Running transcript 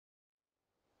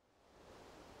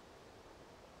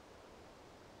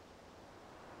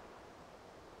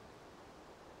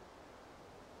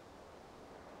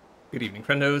Good evening,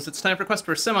 friendos. It's time for Quest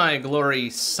for Semi-Glory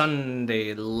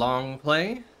Sunday long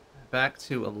play. Back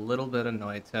to a little bit of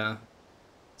Noita.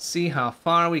 See how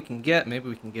far we can get. Maybe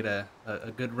we can get a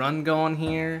good run going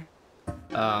here.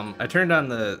 I turned on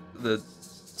the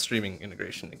streaming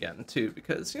integration again, too,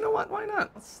 because, you know what? Why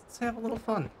not? Let's have a little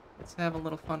fun. Let's have a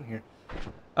little fun here.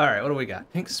 Alright, what do we got?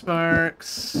 Pink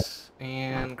sparks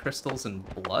and crystals and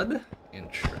blood?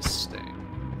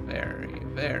 Interesting. Very,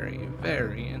 very,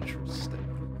 very interesting.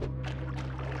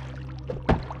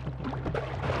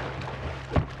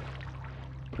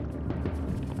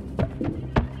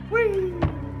 Whee!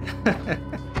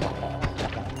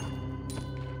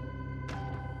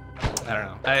 I don't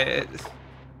know.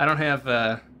 I don't have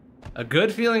a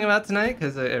good feeling about tonight,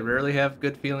 because I rarely have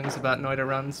good feelings about Noita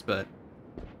runs, but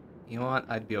you know what?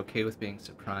 I'd be okay with being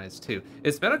surprised, too.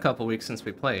 It's been a couple weeks since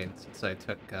we played, since I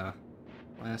took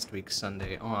last week's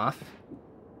Sunday off.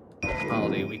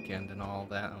 Holiday weekend and all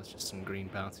that. It was just some green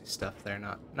bouncy stuff there.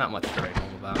 Not much to write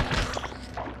home about.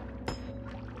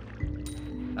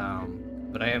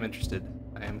 But I am interested.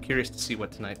 I am curious to see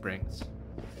what tonight brings.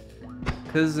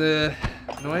 Because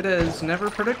Noita is never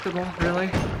predictable,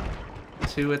 really.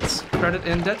 To its credit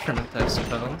and detriment, I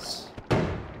suppose.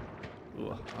 Ooh,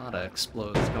 a lot of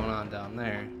explodes going on down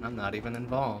there. I'm not even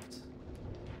involved.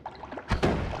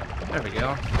 There we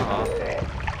go. Oh,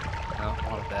 no, I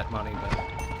wanted that money, but...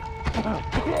 I don't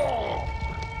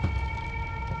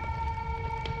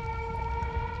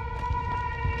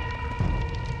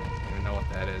even know what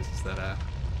that is. Is that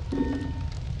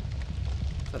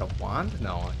a wand?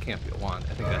 No, it can't be a wand.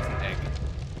 I think that's an egg.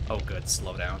 Oh, good.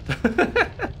 Slow down.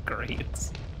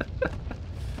 Great.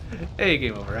 Hey,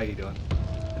 game over. How you doing?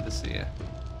 Good to see you.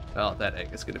 Well, that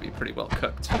egg is going to be pretty well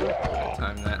cooked by the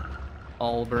time that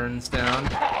all burns down.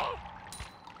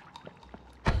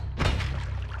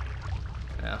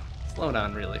 Yeah, slow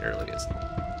down really early is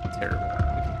terrible.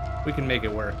 We can make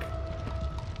it work.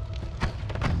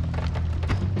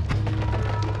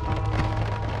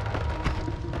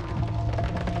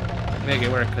 Make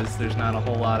it work because there's not a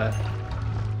whole lot of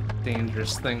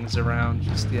dangerous things around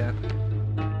just yet.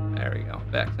 There we go,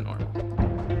 back to normal.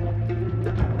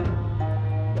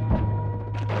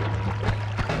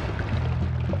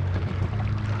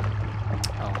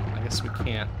 Oh, I guess we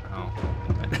can't. Oh,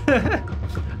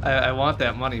 I want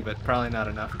that money, but probably not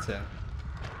enough to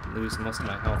lose most of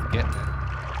my health getting it.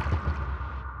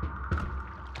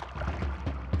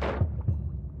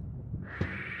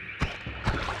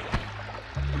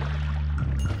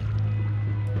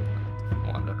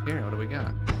 Here, what do we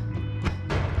got?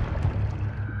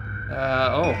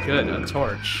 Oh, good, a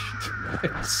torch.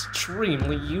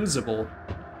 Extremely usable.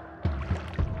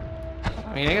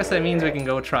 I mean, I guess that means we can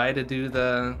go try to do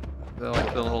the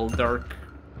little dark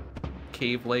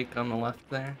cave lake on the left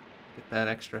there. Get that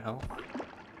extra health.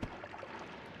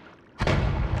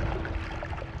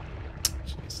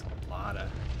 Jeez, a lot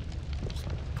of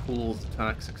pools of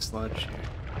toxic sludge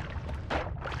here.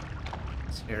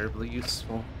 Terribly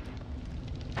useful.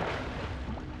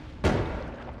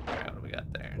 Alright, what do we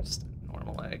got there? Just a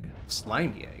normal egg.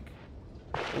 Slimy egg.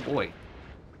 Oh boy.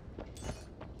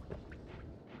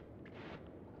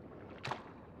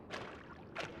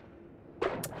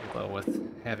 Although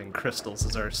with having crystals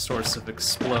as our source of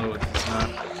explode, it's not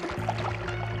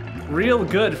real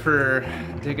good for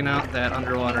digging out that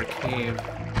underwater cave.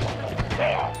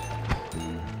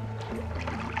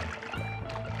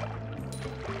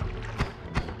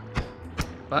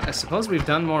 But I suppose we've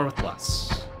done more with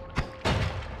less.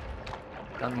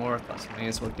 Done more with less. May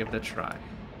as well give it a try.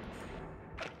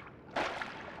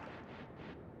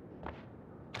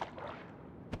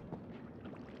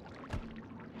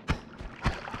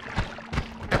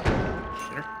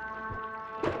 Sure.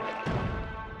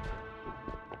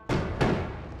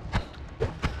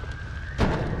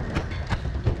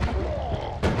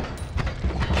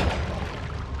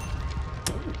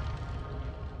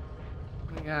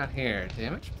 Got here.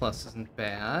 Damage plus isn't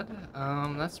bad.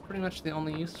 That's pretty much the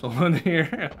only useful one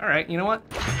here. Alright, you know what?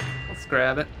 Let's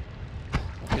grab it.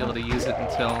 Won't be able to use it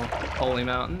until Holy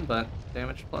Mountain, but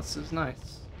damage plus is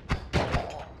nice.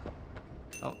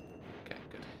 Oh, okay,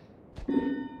 good.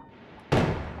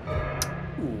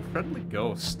 Ooh, friendly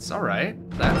ghosts. Alright,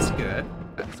 that's good.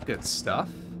 That's good stuff.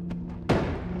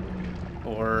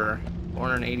 For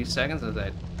 480 seconds, is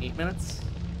that 8 minutes?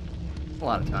 That's a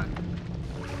lot of time.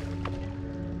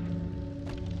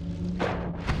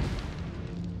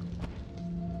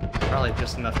 Probably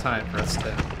just enough time for us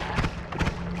to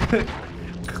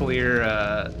clear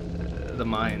the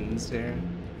mines here.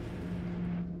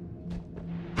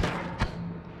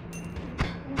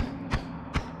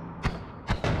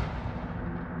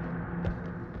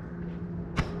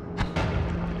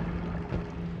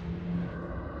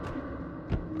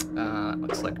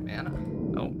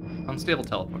 Oh, unstable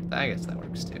teleport. I guess that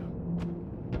works too.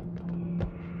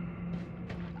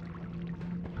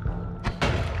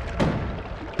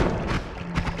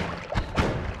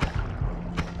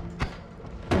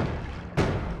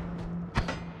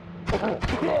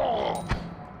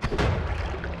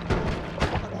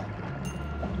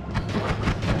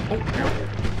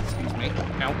 Excuse me.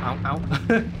 Ow, ow, ow.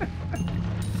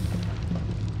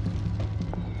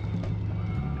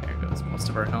 There goes most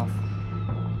of our health.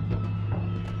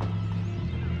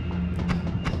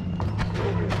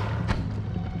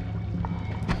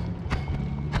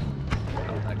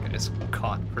 Oh, that guy's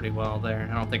caught pretty well there.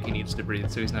 I don't think he needs to breathe,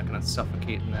 so he's not going to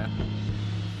suffocate in that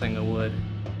thing of wood.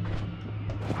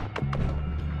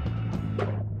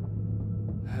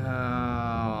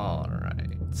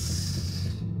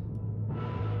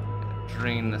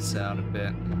 Drain this out a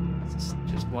bit. Is this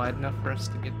just wide enough for us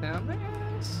to get down there?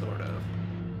 Sort of.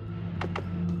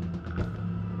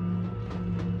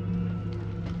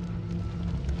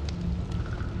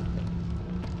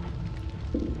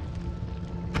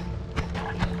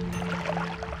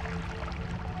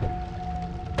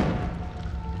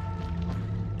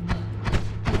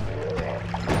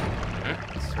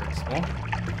 Serviceable.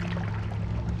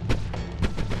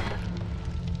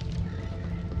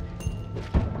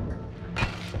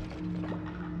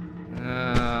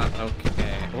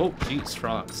 Okay. Oh, geez,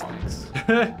 frogs, thanks.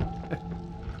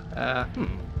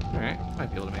 Alright,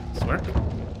 might be able to make this work.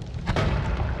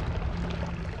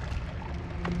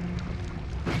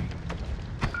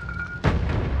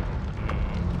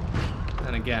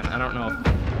 And again, I don't know if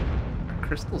are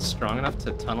crystals strong enough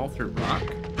to tunnel through rock?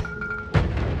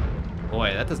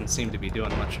 Boy, that doesn't seem to be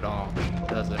doing much at all,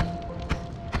 does it?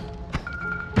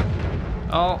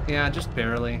 Oh, yeah, just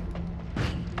barely.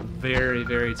 Very,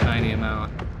 very tiny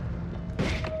amount.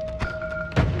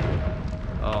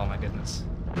 Oh my goodness.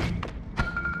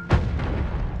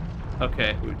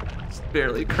 Okay, we just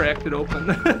barely cracked it open.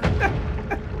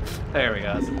 There we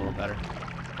go, that's a little better.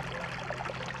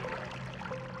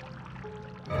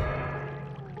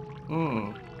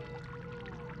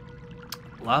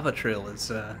 Lava trail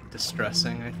is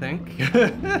distressing, I think.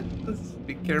 Let's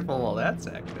be careful while that's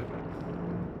active.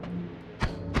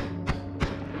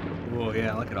 Oh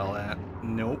yeah, look at all that.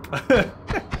 Nope.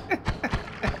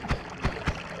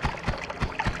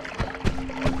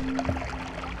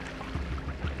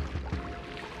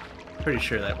 Pretty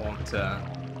sure that won't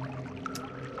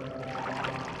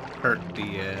hurt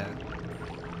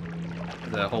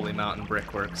the Holy Mountain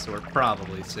brickwork, so we're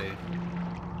probably safe.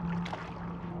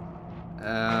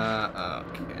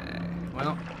 Okay.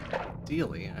 Well,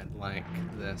 ideally, I'd like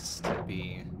this to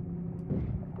be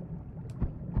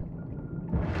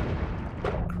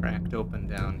cracked open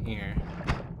down here.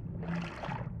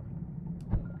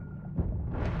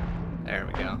 There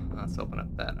we go. Let's open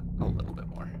up that a little bit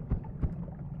more.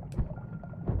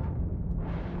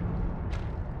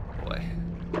 Boy.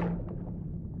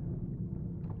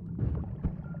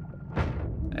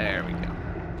 There we go.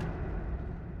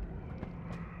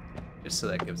 Just so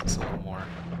that gives us a little more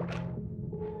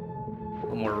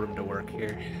room to work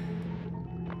here.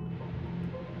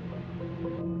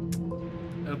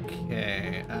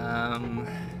 Okay,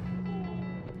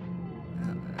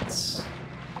 that's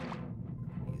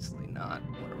easily not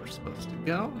where we're supposed to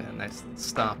go. Got a nice little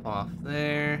stop off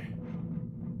there.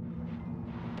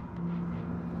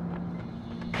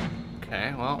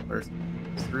 Okay, well, we're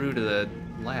through to the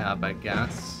lab, I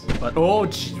guess. But, oh,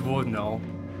 gee, oh no.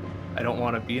 I don't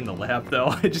want to be in the lab, though.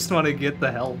 I just want to get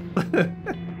the help.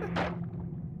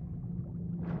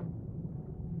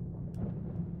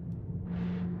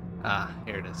 Ah,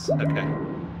 here it is. Okay.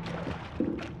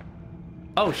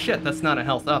 Oh shit, that's not a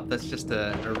health up, that's just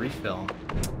a refill.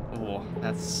 Oh,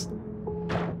 that's...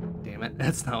 Damn it,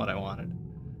 that's not what I wanted.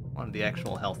 I wanted the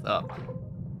actual health up.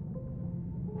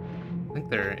 I think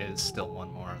there is still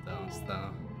one more of those, though.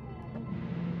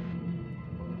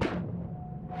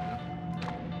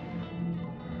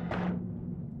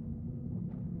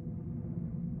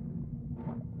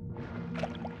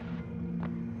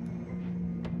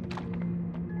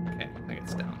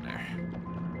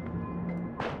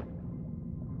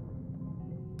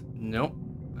 Nope,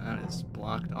 that is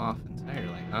blocked off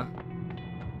entirely, huh?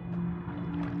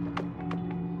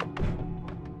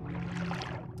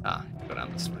 Ah, go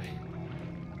down this way.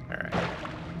 Alright.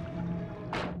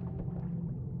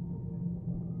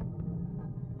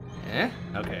 Eh?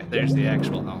 Okay, there's the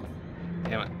actual health.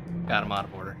 Damn it, got him out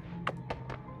of order.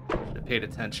 Should have paid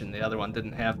attention, the other one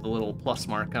didn't have the little plus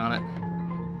mark on it.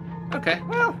 Okay,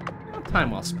 well,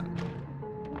 time well spent.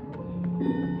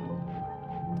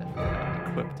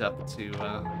 Equipped up to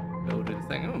Go to the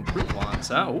thing. Oh, improved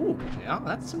wands. Oh, ooh, yeah,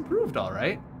 that's improved, all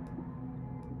right.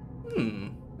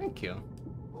 Thank you.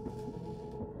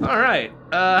 All right.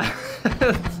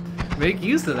 Make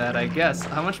use of that, I guess.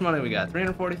 How much money we got?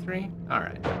 343? All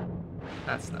right.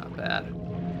 That's not bad.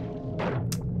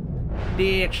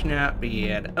 That's not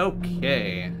bad.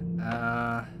 Okay.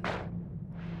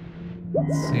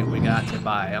 Let's see what we got to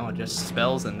buy. Oh, just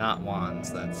spells and not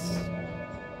wands. That's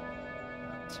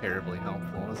not terribly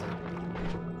helpful, is it?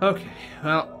 Okay,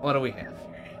 well, what do we have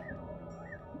here?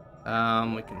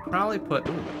 We can probably put...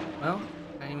 Ooh, well,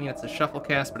 I mean, it's a shuffle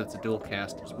cast, but it's a dual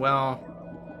cast as well.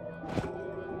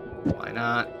 Why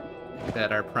not? Make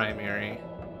that our primary.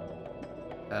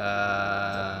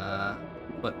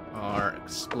 Put our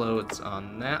explodes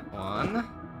on that one.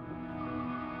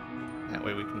 That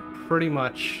way we can pretty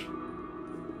much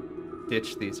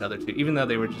ditch these other two, even though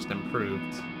they were just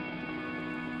improved.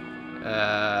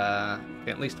 Can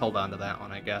at least hold on to that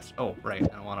one, I guess. Oh, right,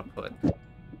 I want to put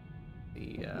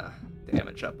the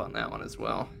damage up on that one as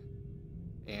well.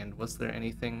 And was there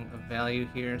anything of value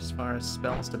here as far as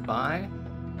spells to buy?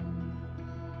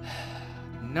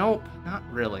 Nope, not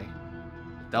really.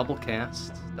 Double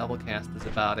cast is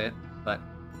about it, but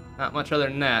not much other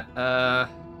than that. I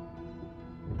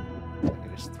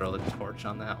can just throw the torch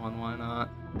on that one, why not?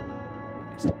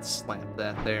 Just slap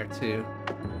that there too.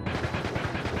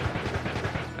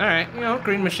 Alright, you know,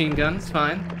 green machine gun's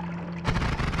fine.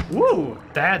 Woo!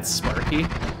 That's sparky.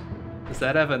 Does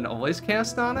that have an always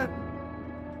cast on it?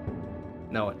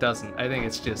 No, it doesn't. I think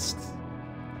it's just...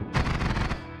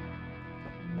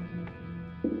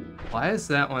 Why is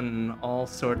that one all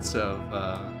sorts of,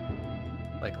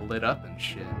 like, lit up and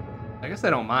shit? I guess I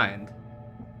don't mind.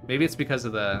 Maybe it's because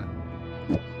of the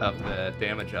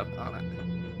damage up on it.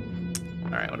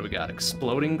 Alright, what do we got?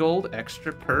 Exploding gold,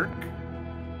 extra perk,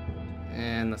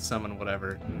 and the summon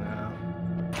whatever. No.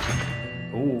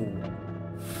 Ooh.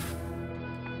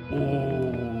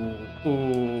 Ooh.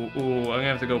 Ooh. Ooh. I'm gonna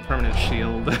have to go permanent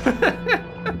shield.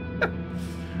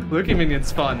 Looking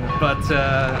minion's fun, but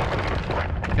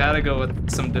gotta go with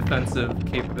some defensive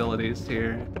capabilities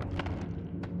here.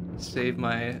 Save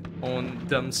my own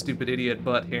dumb, stupid idiot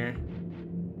butt here.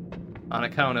 On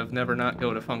account of never not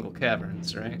go to fungal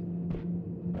caverns, right?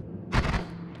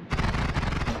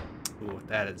 Ooh,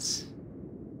 that is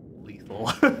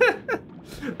lethal.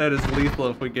 That is lethal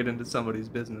if we get into somebody's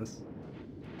business.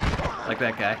 Like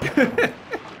that guy.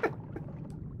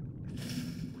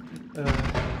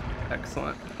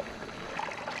 Excellent.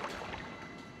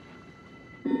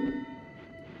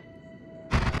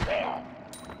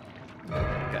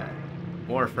 Okay.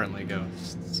 More friendly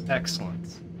ghosts.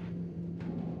 Excellent.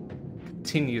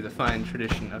 Continue the fine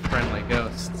tradition of friendly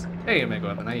ghosts. Hey, Omega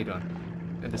Weapon, how you doing?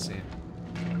 Good to see you.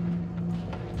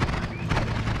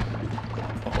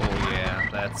 Oh yeah,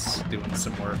 that's doing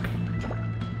some work.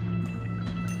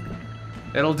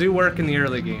 It'll do work in the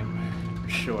early game, for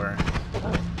sure.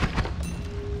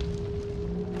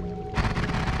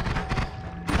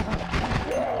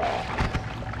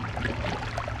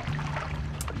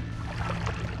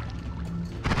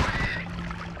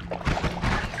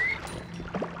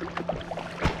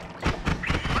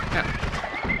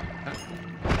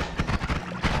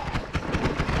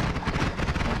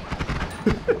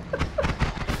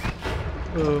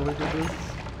 Oh my goodness.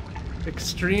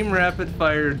 Extreme rapid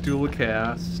fire dual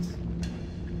cast.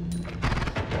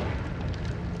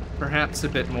 Perhaps a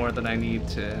bit more than I need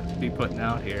to be putting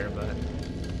out here, but...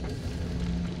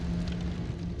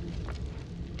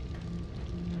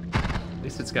 At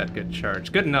least it's got good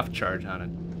charge. Good enough charge on it,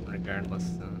 regardless.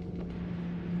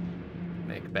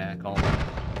 Make back all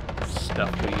the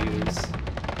stuff we use.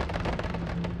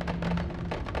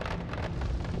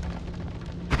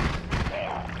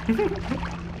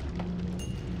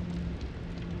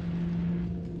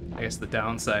 I guess the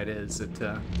downside is it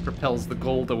propels the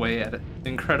gold away at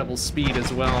incredible speed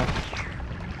as well.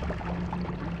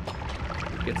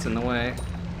 It gets in the way.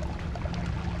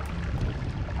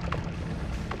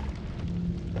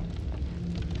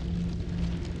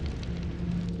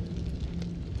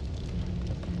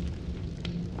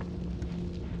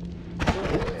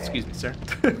 Oh, excuse me, sir.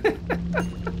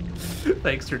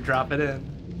 Thanks for dropping in.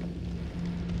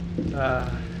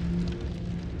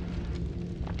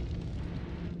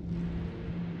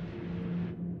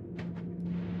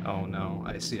 Oh no,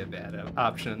 I see a bad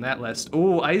option in that list.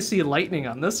 Oh, I see lightning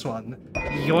on this one.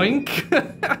 Yoink!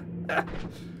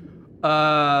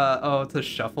 Oh, it's a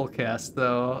shuffle cast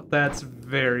though. That's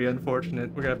very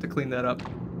unfortunate. We're gonna have to clean that up.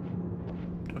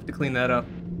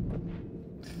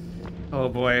 Oh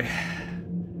boy.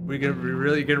 You're gonna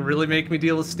really make me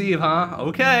deal with Steve, huh?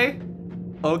 Okay.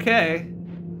 Okay.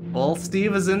 Well,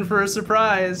 Steve is in for a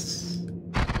surprise.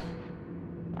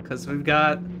 Because we've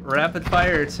got rapid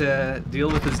fire to deal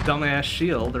with his dumbass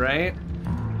shield, right?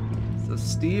 So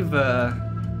Steve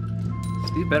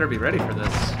better be ready for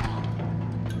this.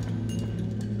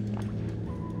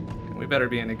 And we better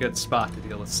be in a good spot to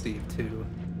deal with Steve, too.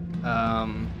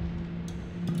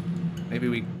 Maybe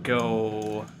we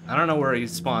go... I don't know where he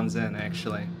spawns in,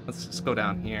 actually. Let's just go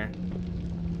down here.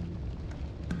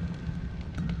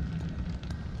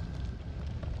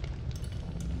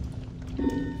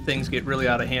 If things get really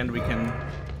out of hand, we can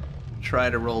try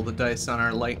to roll the dice on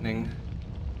our lightning.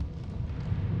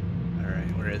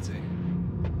 Alright, where is he?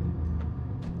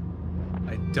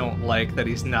 I don't like that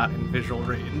he's not in visual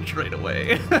range right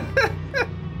away.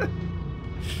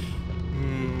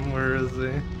 Where is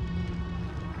he?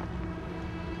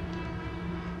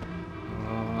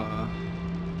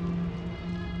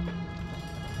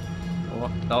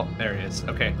 Oh, there he is.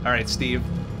 Okay, alright, Steve.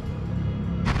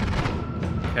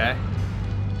 Okay.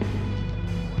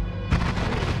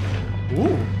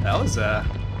 Ooh, that was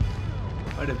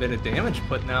quite a bit of damage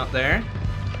putting out there.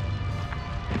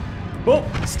 Whoa,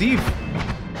 Steve!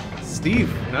 Steve,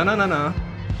 no.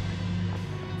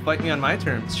 Fight me on my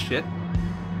terms, shit.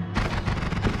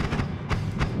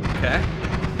 Okay.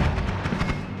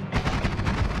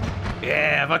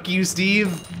 Yeah, fuck you,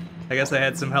 Steve! I guess I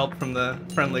had some help from the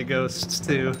friendly ghosts,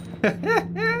 too.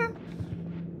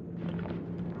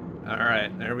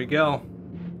 Alright, there we go.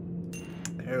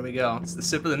 There we go. It's the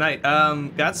sip of the night.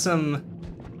 Got some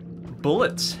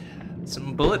bullet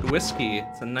whiskey.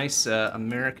 It's a nice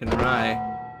American rye.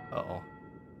 Uh-oh.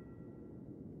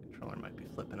 Controller might be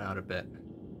flipping out a bit.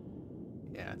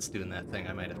 Yeah, it's doing that thing.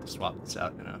 I might have to swap this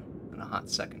out in a hot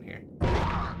second here.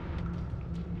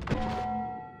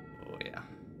 Oh yeah.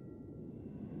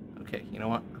 Okay, you know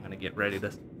what? I'm gonna get ready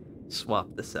to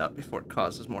swap this out before it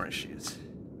causes more issues.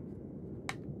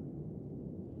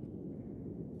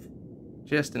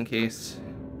 Just in case.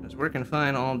 It was working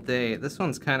fine all day. This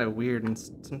one's kind of weird, and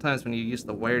sometimes when you use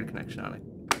the wired connection on it,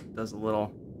 it does a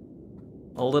little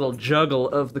juggle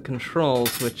of the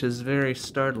controls, which is very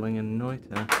startling in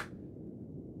Noita.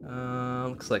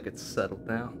 Looks like it's settled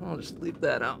now. I'll just leave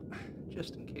that out,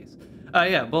 just in case.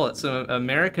 Yeah, bullet. So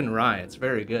American rye. It's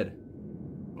very good.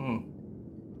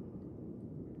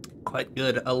 Quite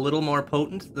good. A little more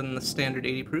potent than the standard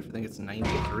 80 proof. I think it's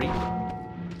 93.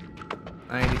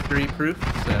 93 proof,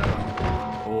 so...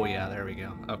 Oh yeah, there we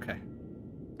go. Okay.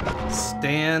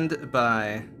 Stand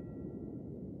by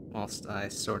whilst I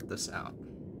sort this out.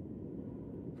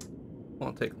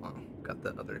 Won't take long. Got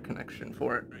the other connection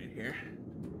for it right here.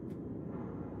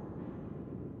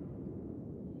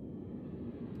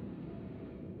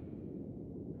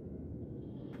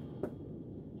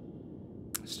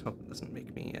 Just hope it doesn't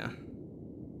make me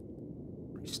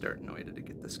restart Noita to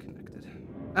get this connected.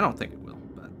 I don't think it will,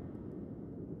 but...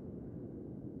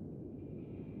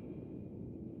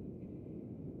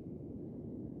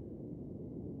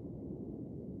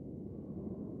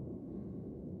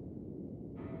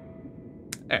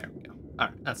 There we go.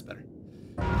 Alright, that's better.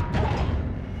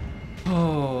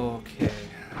 Okay.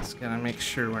 Just gotta make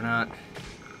sure we're not...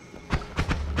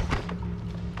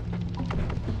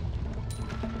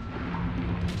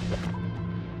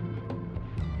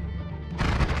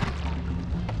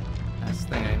 Last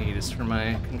thing I need is for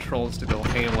my controls to go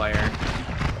haywire.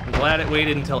 I'm glad it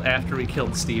waited until after we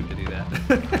killed Steve to do that.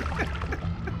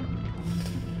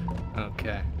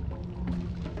 Okay.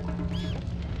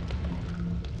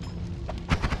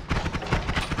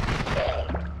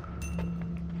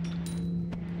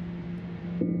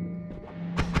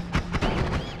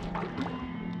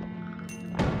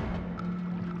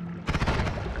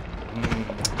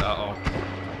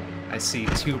 I see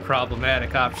two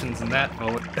problematic options in that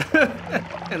vote.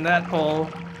 In that poll.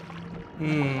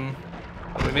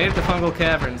 But we made it to Fungal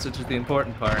Caverns, which is the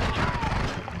important part.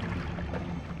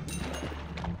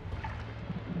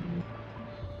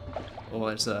 Well,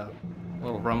 there's a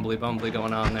little rumbly-bumbly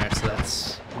going on there, so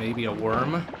that's maybe a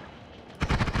worm.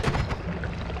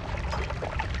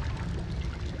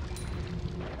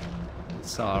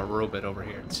 Saw a robot over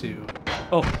here, too.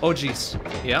 Oh jeez.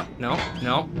 Yeah, no.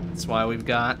 That's why we've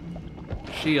got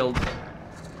shield.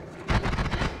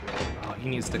 Oh, he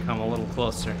needs to come a little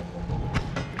closer.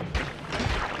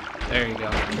 There you go.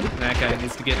 That guy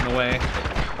needs to get in the way.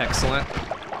 Excellent.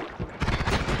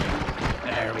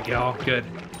 There we go. Good.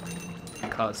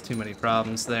 Caused too many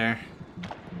problems there.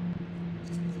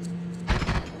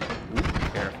 Ooh,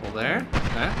 careful there.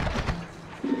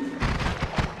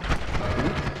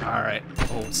 Alright.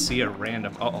 Oh, see a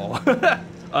random. Uh-oh.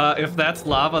 If that's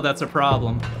lava, that's a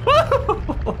problem.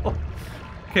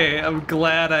 Okay, I'm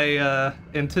glad I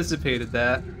anticipated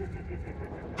that.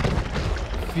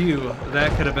 Phew,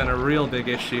 that could have been a real big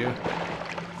issue.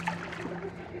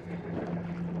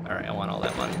 Alright, I want all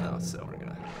that money though, so we're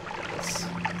gonna do this.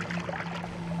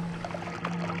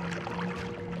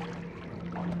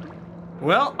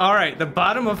 Well, alright, the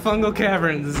bottom of Fungal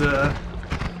Caverns is a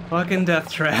fucking death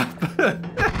trap.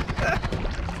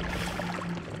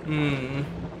 Hmm.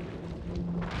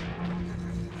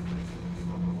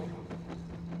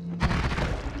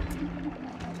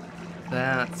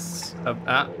 That's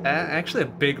actually a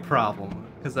big problem,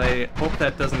 because I hope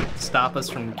that doesn't stop us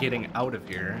from getting out of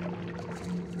here.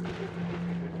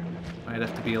 Might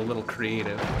have to be a little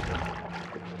creative.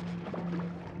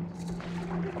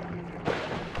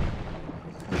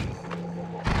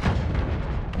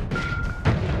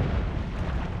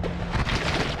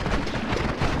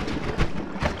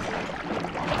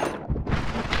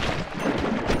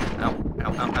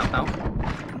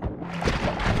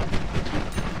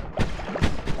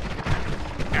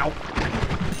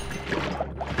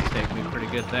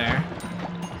 There.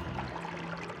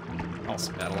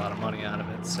 Also got a lot of money out of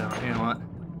it, so you know what?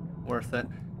 Worth it.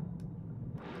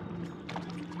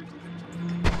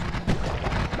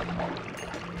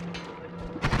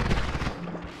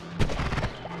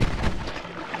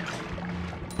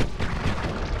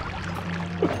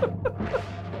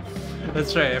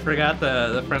 That's right, I forgot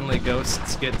the friendly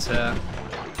ghosts get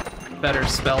better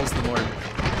spells the more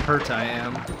hurt I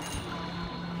am.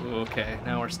 Ooh, okay,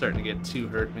 now we're starting to get too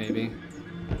hurt, maybe.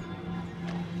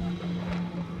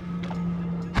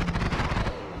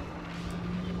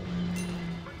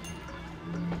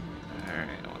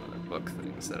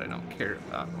 That I don't care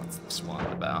about. What's this one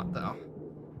about, though?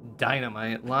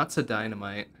 Dynamite. Lots of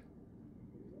dynamite.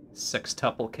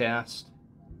 Sextuple cast.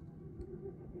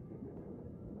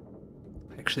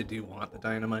 I actually do want the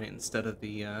dynamite instead of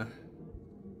the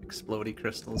explodey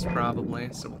crystals,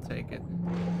 probably, so we'll take it.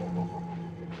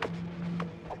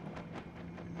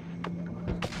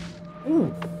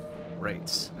 Ooh!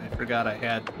 Right. I forgot I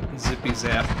had Zippy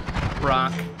Zap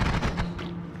Rock.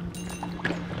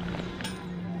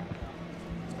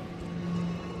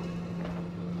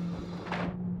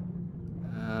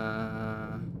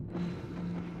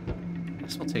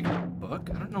 We'll take a book.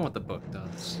 I don't know what the book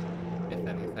does, if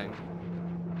anything.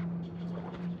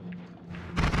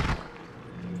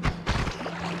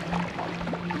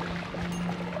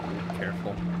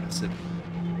 Careful.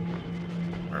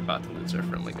 We're about to lose our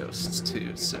friendly ghosts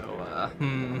too, so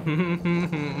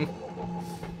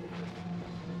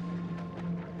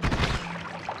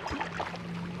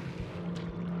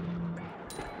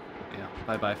yeah,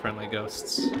 bye-bye friendly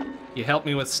ghosts. You helped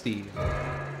me with Steve.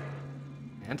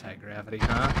 Anti-gravity,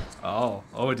 huh?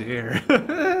 Oh dear.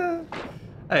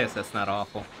 I guess that's not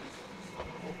awful.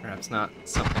 Perhaps not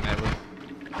something I would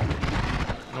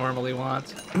normally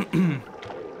want.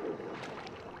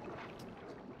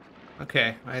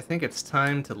 Okay, I think it's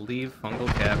time to leave Fungal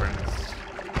Caverns.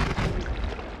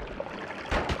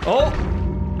 Oh!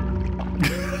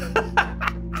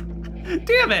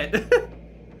 Damn it!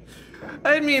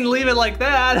 I didn't mean leave it like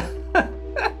that.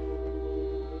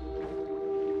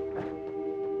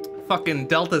 Fucking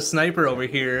Delta Sniper over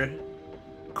here.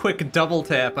 Quick double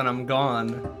tap and I'm gone.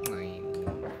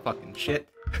 Fucking shit.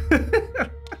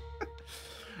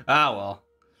 Ah,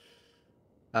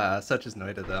 well. Such is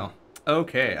Noita, though.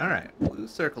 Okay, alright. Blue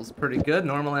circle's pretty good.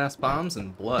 Normal ass bombs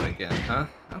and blood again, huh?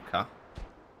 Okay.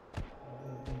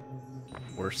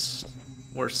 Worst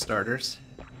starters.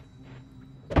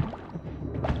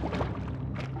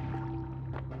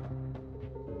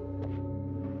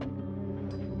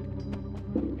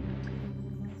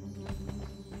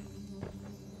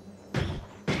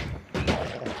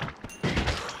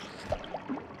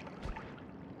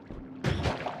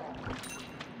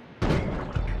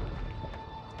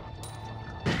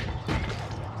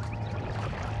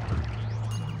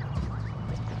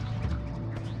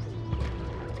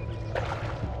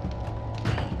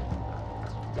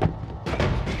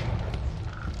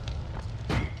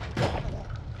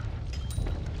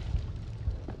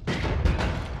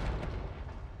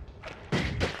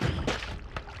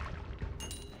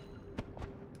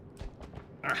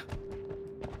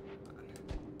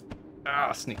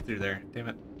 Ah, sneak through there. Damn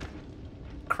it.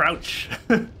 Crouch.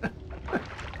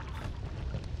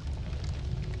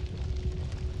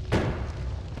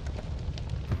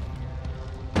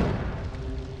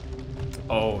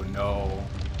 Oh no.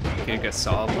 Giga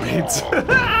saw blades.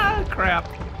 Crap.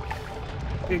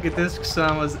 Giga disc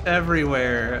saw was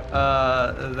everywhere.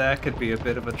 That could be a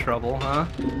bit of a trouble, huh?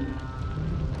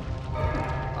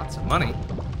 Lots of money.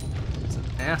 Some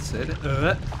acid.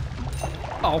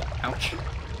 Oh, ouch.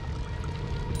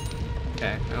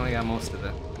 Okay, now we got most of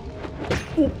it.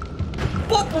 Boop.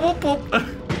 Boop, boop, boop.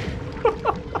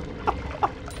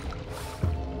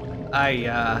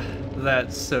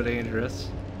 That's so dangerous.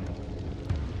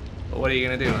 But what are you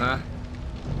gonna do, huh?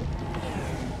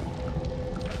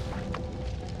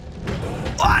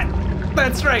 What?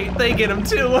 That's right, they get him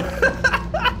too.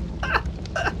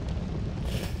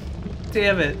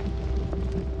 Damn it.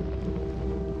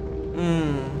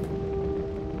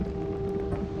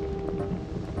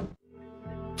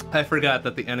 I forgot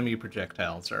that the enemy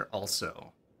projectiles are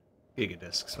also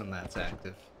gigadiscs when that's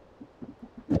active.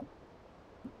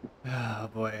 Oh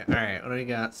boy. Alright, what do we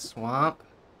got? Swamp,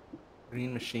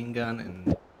 green machine gun,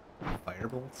 and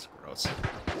firebolts? Gross.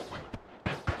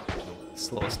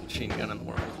 Slowest machine gun in the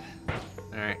world.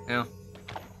 Alright, now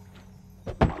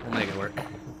we'll make it work.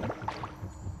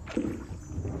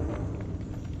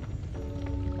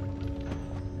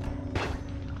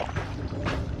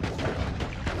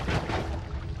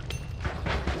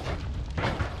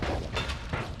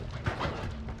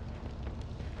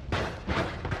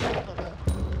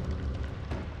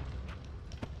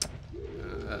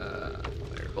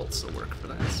 Firebolts will work for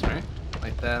this, right?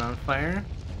 Light that on fire.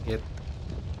 Get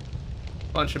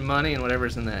bunch of money and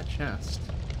whatever's in that chest.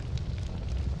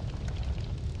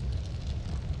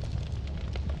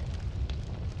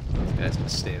 Those guys can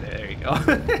stay there. There you go.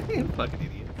 You fucking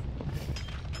idiot.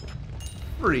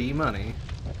 Free money.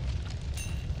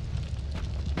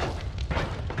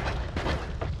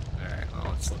 Alright, well,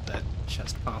 let's let that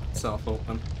chest pop itself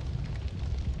open.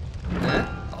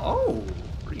 Oh,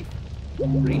 free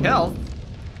health.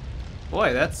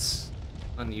 Boy, that's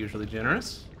unusually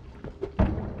generous.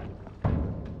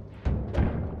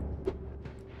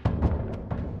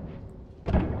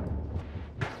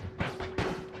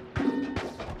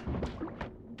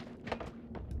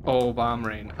 Oh, bomb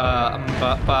rain. That's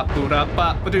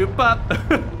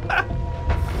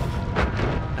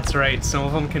right, some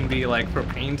of them can be like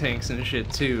propane tanks and shit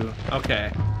too.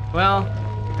 Okay. Well,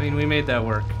 I mean, we made that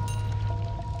work.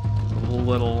 A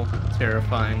little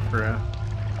terrifying for a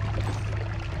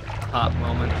hot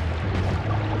moment.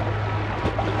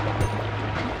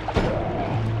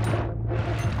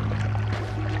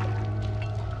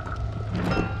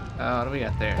 What do we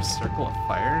got there? Circle of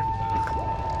fire?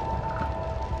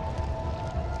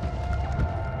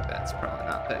 That's probably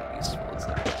not that useful, is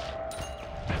it?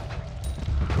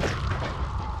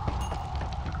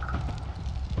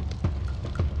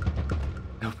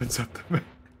 Opens up the map.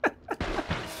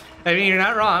 I mean, you're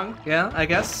not wrong. Yeah, I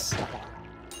guess.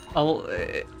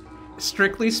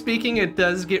 Strictly speaking, it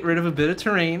does get rid of a bit of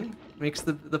terrain. Makes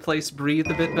the place breathe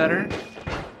a bit better.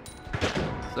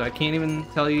 So I can't even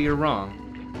tell you you're wrong.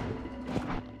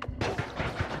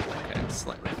 Okay,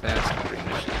 slightly faster green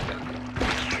machine gun.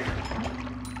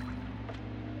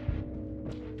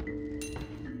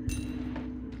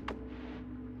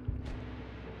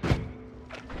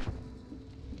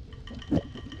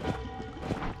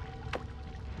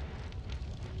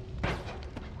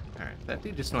 Alright, that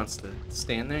dude just wants to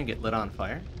stand there and get lit on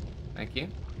fire. Thank you.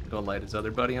 Go light his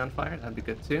other buddy on fire, that'd be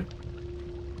good too.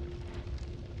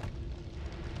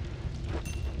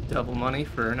 Double money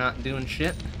for not doing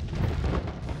shit.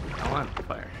 Oh, I'm on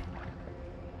fire.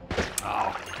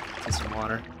 Oh, see some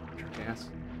water. Gas.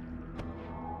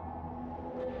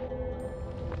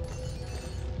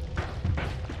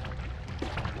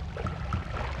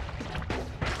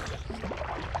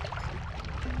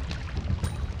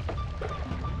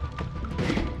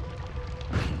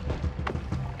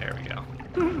 There we go.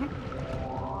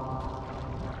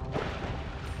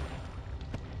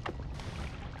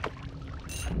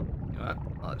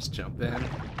 I'll just jump in. A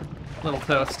little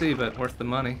toasty, but worth the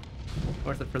money.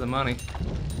 Worth it for the money.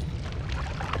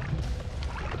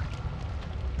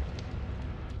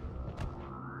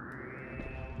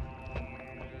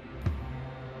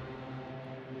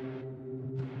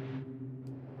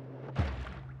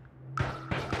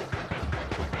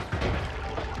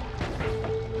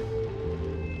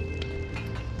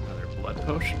 Another blood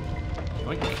potion.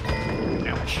 Yoink.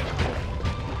 Ouch.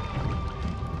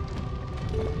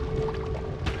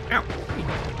 Ow!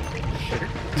 Shitter.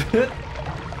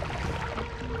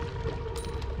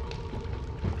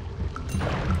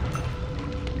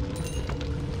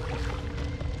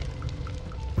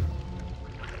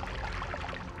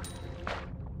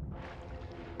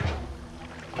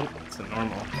 Oh, it's a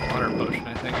normal water potion,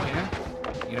 I think, yeah?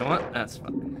 You know what? That's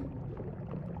fine.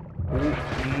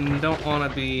 Ooh, don't want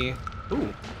to be...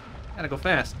 Ooh, gotta go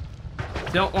fast.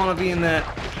 Don't want to be in that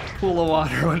pool of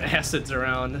water when acid's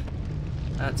around.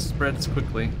 That spreads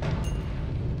quickly.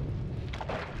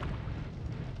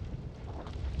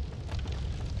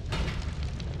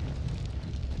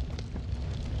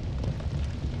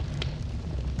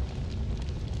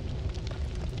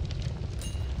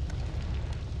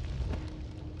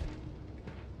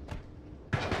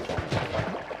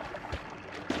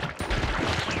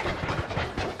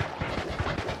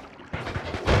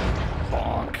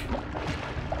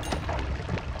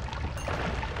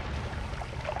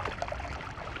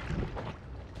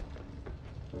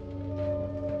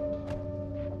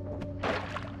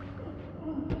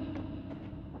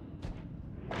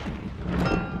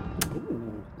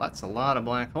 that's a lot of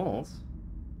black holes.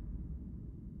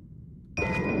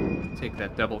 Take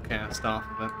that double cast off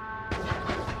of it.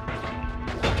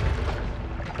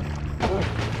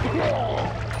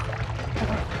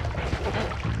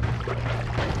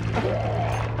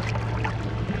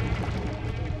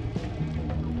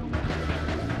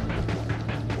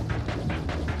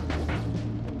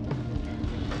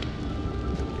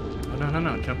 Oh,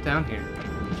 no, jump down here.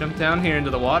 Jump down here into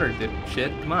the water,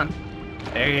 dipshit. Come on.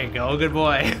 There you go, good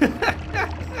boy.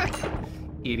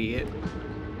 Idiot.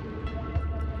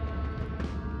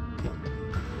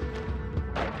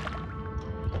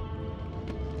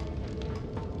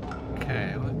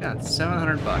 Okay, we've got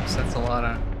 700 bucks. That's a lot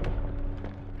of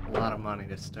money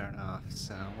to start off,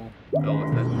 so we'll go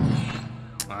with it.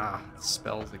 Ah,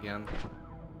 spells again.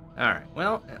 Alright,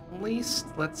 well, at least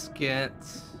let's get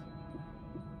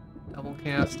double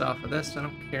cast off of this. I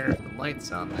don't care if the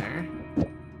light's on there.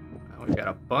 We've got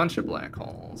a bunch of black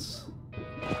holes.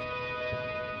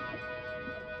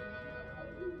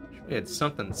 We had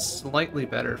something slightly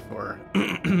better for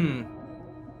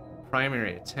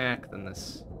primary attack than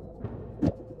this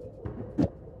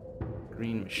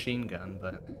green machine gun,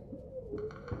 but I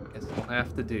guess we'll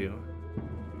have to do.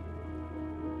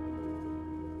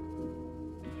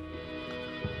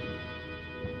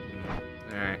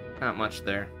 Alright, not much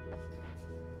there.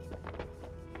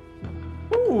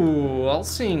 Ooh,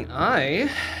 all-seeing eye.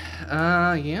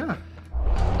 Yeah.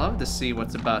 Love to see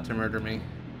what's about to murder me.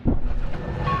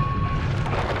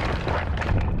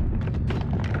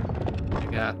 What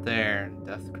you got there?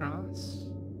 Death Cross?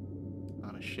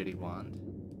 On a shitty wand.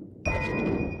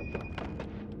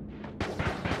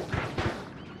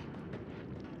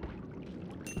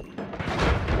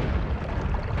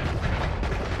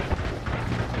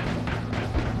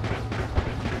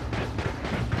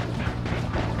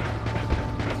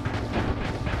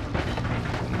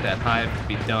 That hive to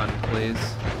be done,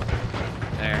 please.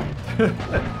 There.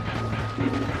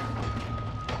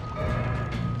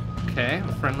 Okay,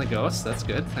 a friendly ghost. That's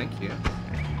good. Thank you.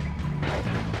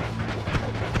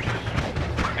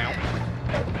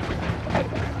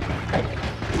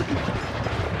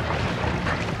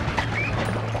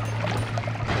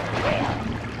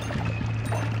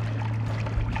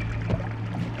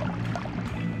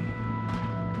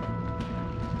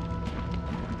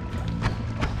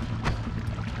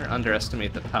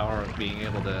 Underestimate the power of being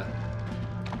able to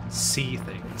see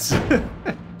things.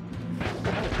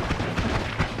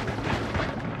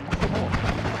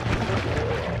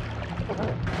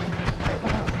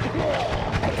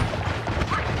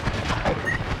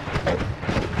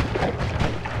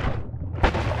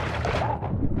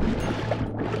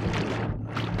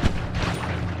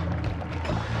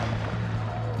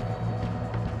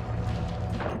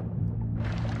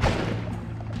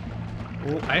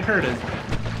 Oh, I heard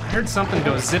something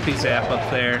go zippy zap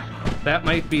up there. That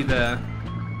might be the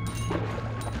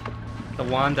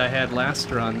wand I had last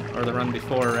run, or the run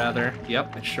before, rather.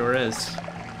 Yep, it sure is.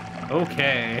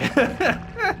 Okay.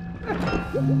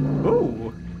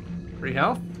 Ooh, free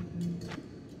health.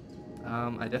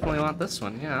 I definitely want this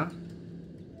one, yeah.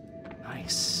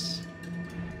 Nice.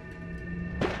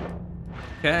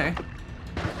 Okay.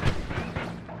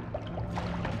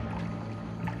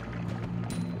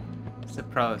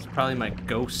 It's probably my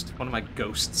ghost. One of my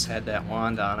ghosts had that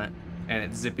wand on it, and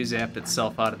it zippy-zapped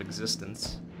itself out of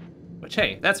existence. Which,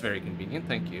 hey, that's very convenient,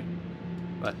 thank you.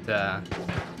 But, it's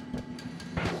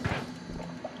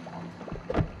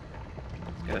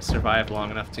gotta survive long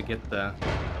enough to get the...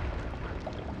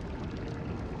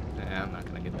 Yeah, I'm not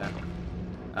gonna get that.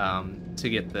 To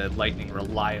get the lightning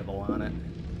reliable on it.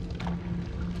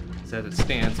 So as it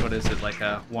stands, what is it, like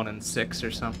a 1 in 6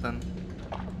 or something?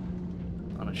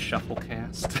 On a shuffle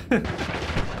cast. Let's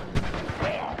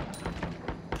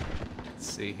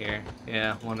see here.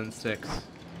 Yeah, 1 in 6.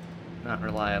 Not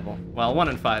reliable. Well, 1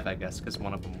 in 5, I guess, because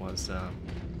one of them was like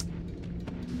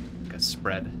a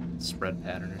spread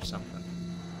pattern or something.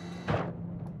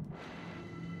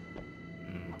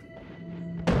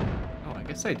 Oh, I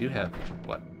guess I do have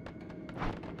what?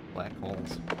 Black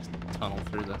holes. Just tunnel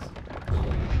through this.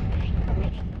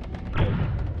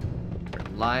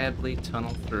 Reliably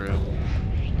tunnel through.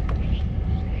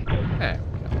 There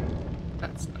we go.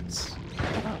 That's nice.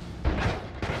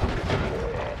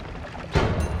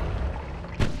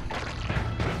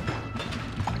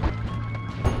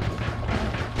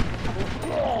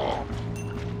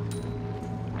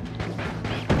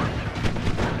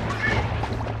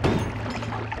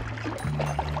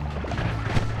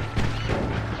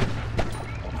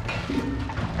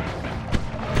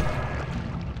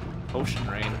 Potion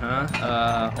rain,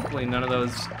 huh? Hopefully none of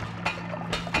those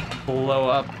blow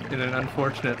up in an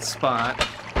unfortunate spot.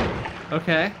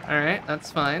 Okay, alright,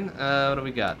 that's fine. What do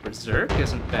we got? Berserk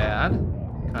isn't bad.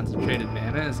 Concentrated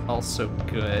mana is also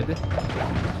good.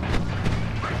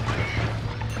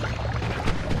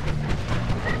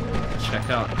 Check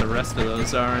out the rest of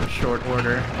those are in short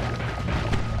order.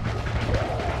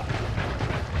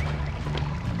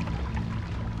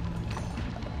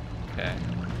 Okay.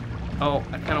 Oh,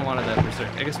 I kind of wanted that Berserk.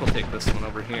 I guess we'll take this one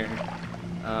over here.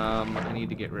 I need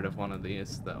to get rid of one of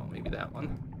these, though. Maybe that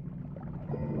one.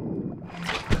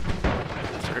 Take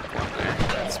the Berserk one there.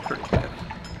 That's pretty good.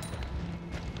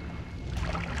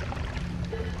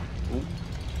 Ooh.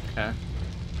 Okay.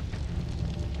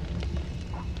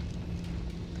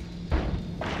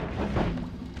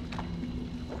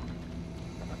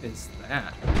 What is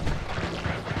that?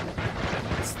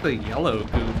 It's the yellow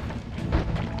goop.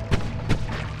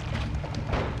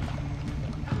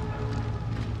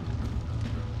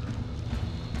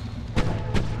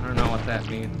 I don't know what that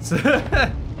means.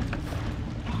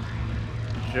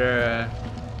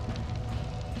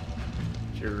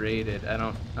 Jurated. I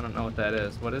don't know what that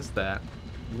is. What is that?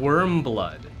 Worm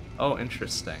blood. Oh,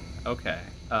 interesting. Okay.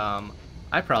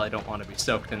 I probably don't want to be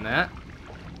soaked in that.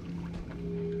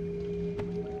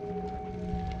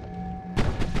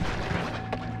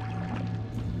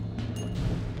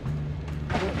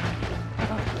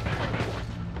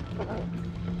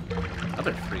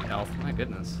 Other free health. My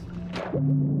goodness.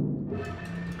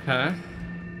 Okay.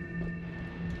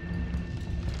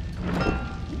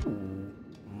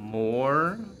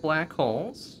 More black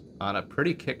holes on a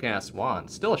pretty kick-ass wand.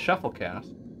 Still a shuffle cast.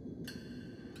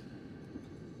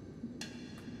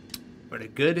 But a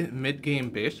good mid-game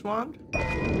base wand.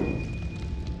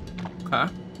 Okay.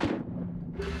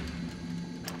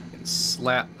 Can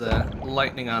slap the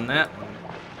lightning on that one.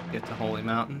 Get to Holy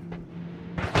Mountain.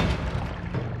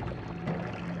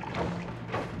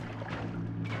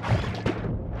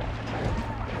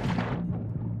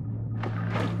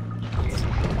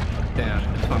 Down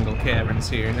in the fungal caverns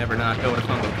here. Never not go to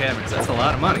fungal caverns. That's a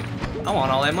lot of money. I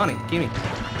want all that money. Give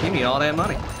me all that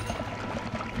money.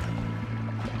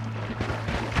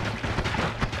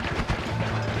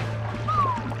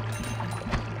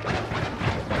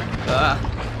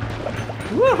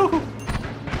 Woo!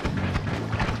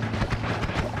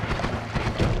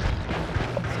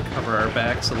 Let's cover our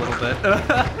backs a little bit.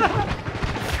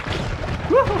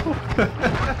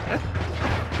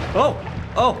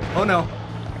 Oh no.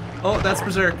 Oh, that's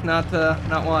Berserk, not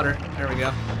water. There we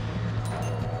go.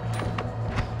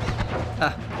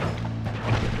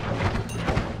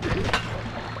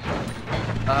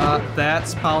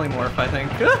 That's Polymorph, I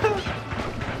think.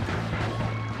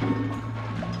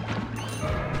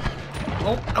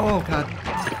 Oh god.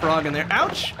 There's a frog in there.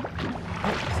 Ouch!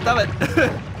 Oh, stop it!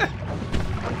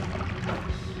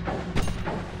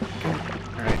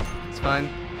 Alright, it's fine.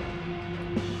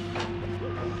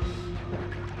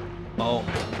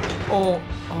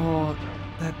 Oh,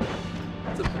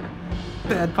 that's a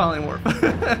bad polymorph.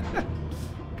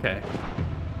 Okay.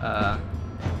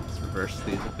 Let's reverse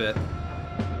these a bit.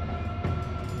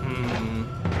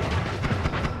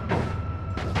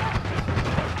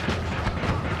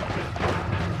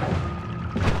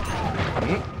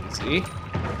 Easy.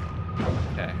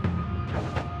 Okay.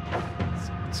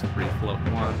 This free float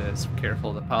wand is careful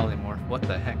of the polymorph. What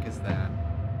the heck is that?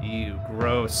 Ew,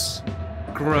 gross.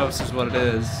 Gross is what it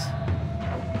is.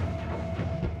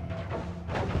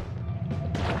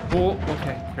 Oh,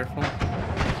 okay, careful.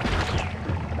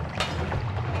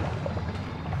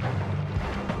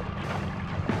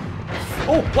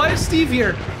 Oh, why is Steve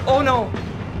here? Oh no.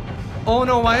 Oh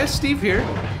no, why is Steve here?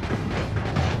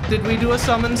 Did we do a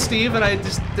summon Steve and I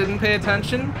just didn't pay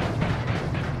attention?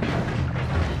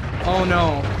 Oh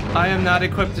no, I am not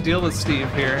equipped to deal with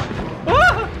Steve here.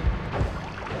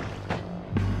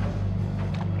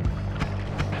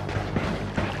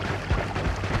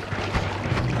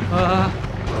 Ah!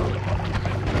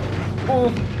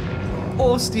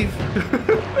 Oh, Steve.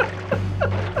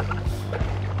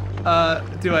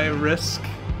 Do I risk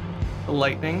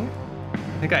lightning? I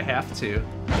think I have to.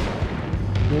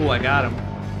 Oh, I got him. I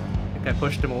think I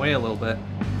pushed him away a little bit.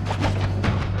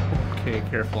 Okay,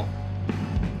 careful.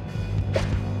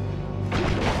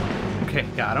 Okay,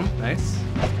 got him. Nice.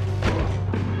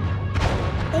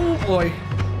 Oh boy.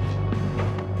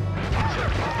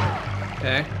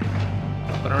 Okay.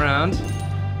 Up and around.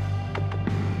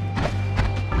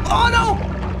 Oh no!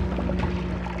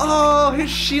 Oh, his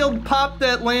shield popped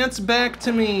that lance back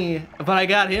to me. But I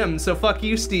got him, so fuck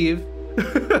you, Steve.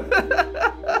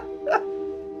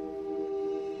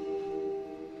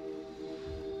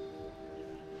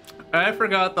 I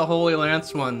forgot the Holy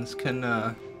Lance ones can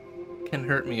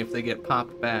hurt me if they get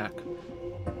popped back.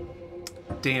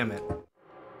 Damn it.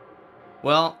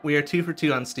 Well, we are 2 for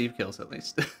 2 on Steve kills at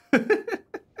least.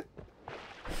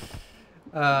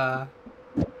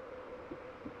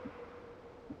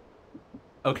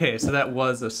 Okay, so that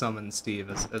was a summon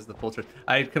Steve as the poultry.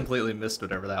 I completely missed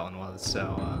whatever that one was,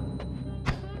 so,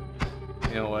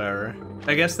 you know, whatever.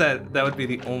 I guess that would be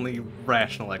the only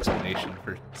rational explanation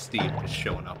for Steve just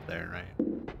showing up there, right?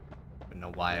 I don't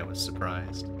know why I was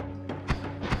surprised.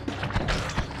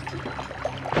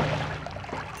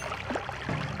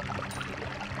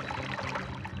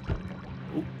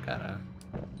 Ooh, got a...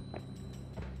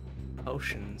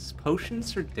 Potions.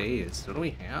 Potions for days. What do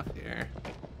we have here?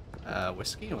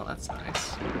 Whiskey? Well, that's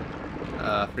nice.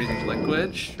 Freezing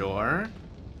liquid? Sure.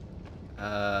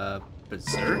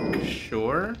 Berserk?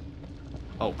 Sure.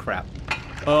 Oh, crap.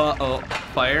 Oh,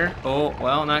 fire? Oh,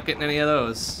 well, not getting any of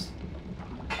those.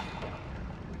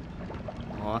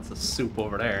 Oh, that's a soup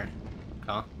over there.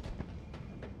 Huh?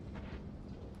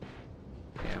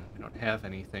 Damn, we don't have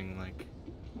anything, like,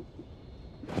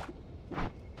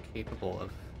 capable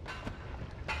of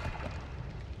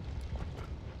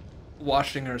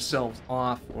washing ourselves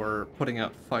off or putting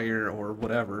out fire or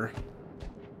whatever.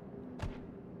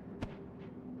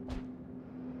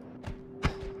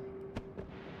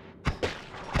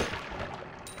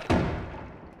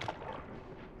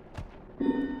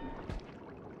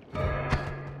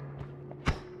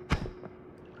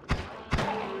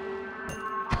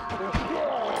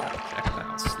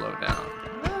 Projectile slow down.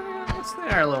 Yes, they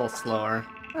are a little slower.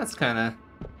 That's kind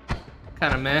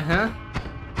of meh, huh?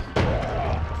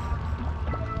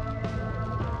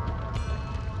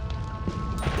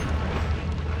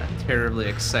 Terribly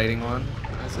exciting one,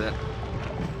 is it?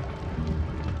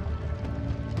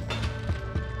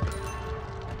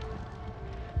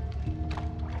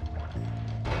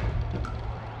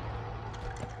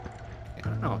 I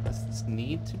don't know, does this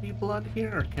need to be blood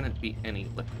here, or can it be any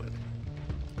liquid?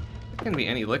 If it can be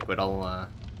any liquid, I'll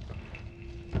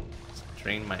just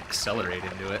drain my accelerate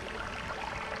into it.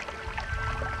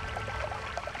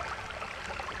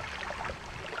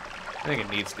 I think it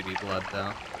needs to be blood,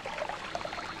 though.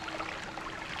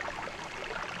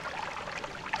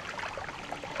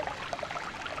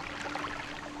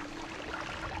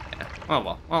 Oh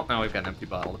well. Well, now we've got an empty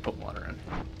bottle to put water in.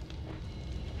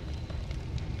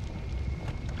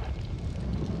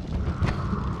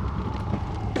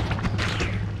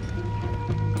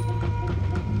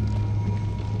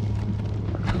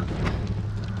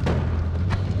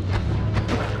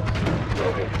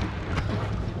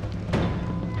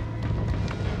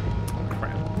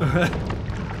 Crap.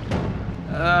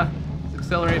 Does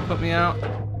accelerate put me out?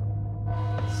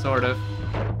 Sort of.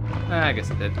 I guess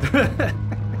it did.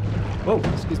 Whoa,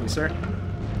 excuse me, sir.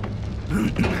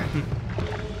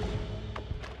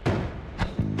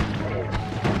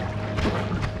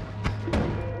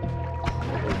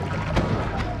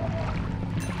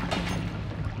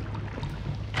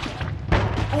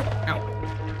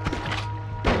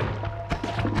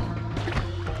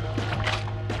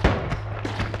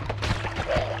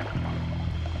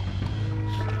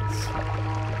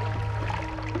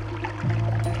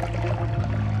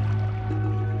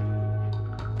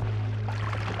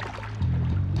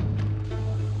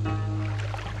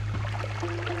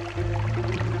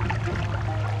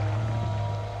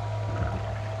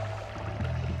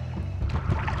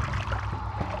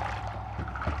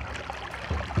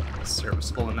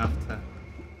 Serviceable enough to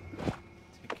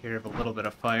take care of a little bit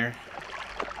of fire.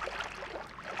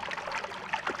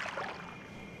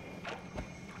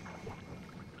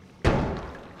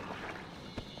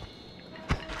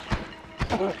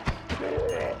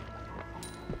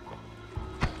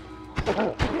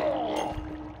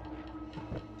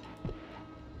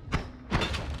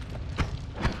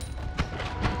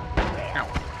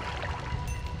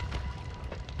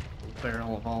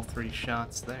 Barrel of all 3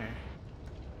 shots there.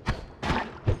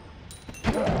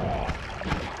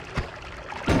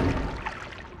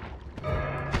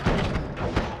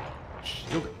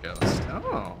 Shielded ghost.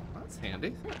 Oh, that's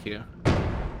handy. Thank you.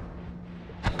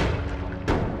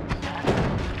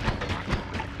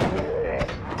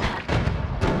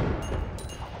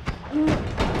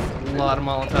 A lot of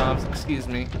Molotovs, excuse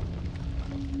me.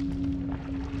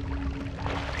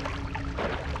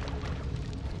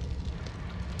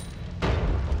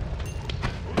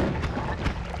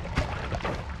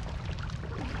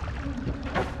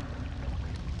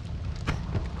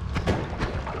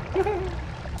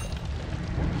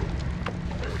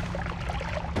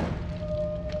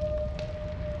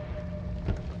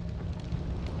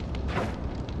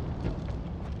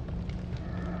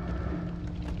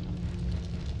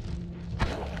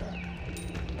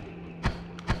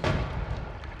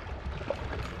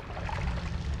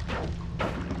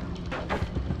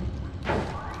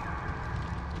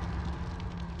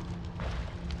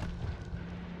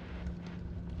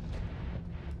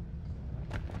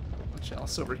 much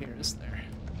else over here, is there?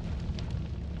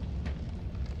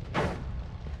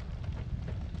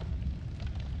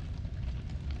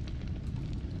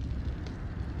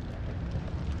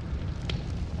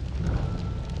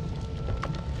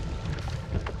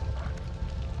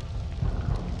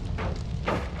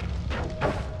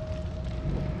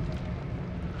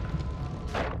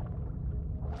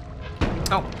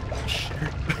 Oh, shit.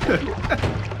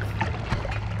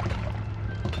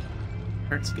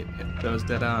 Hurts to get hit those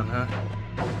dead on, huh?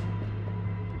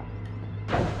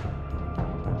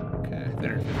 Okay,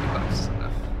 $350 is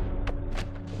enough.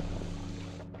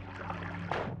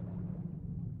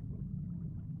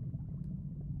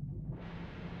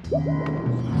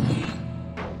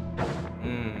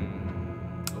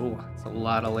 Oh, that's a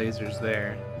lot of lasers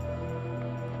there.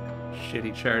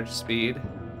 Shitty charge speed.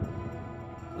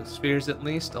 The spheres at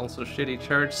least, also shitty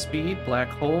charge speed, black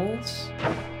holes.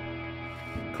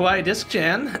 Kawaii Disc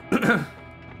Gen. Yep,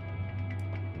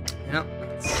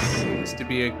 that seems to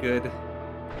be a good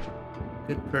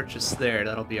purchase there.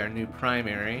 That'll be our new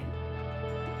primary.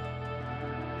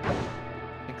 I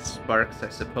think Sparks, I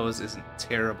suppose, isn't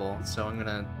terrible, so I'm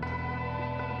gonna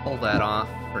pull that off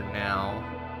for now.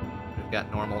 We've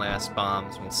got normal ass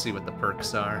bombs, we'll see what the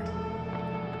perks are.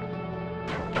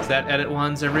 Is that edit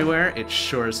ones everywhere? It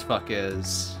sure as fuck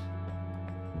is.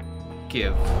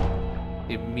 Give.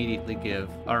 Immediately give.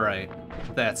 Alright.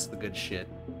 That's the good shit.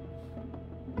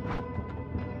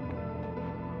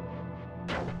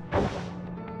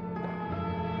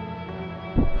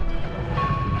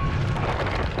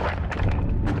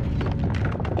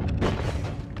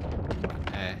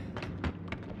 Okay.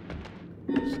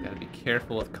 Just gotta be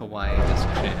careful with Kawaii Disc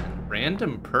Gen.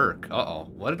 Random perk. Uh-oh.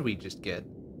 What did we just get?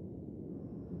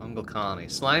 Fungal colony.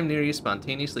 Slime near you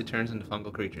spontaneously turns into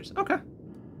fungal creatures. Okay.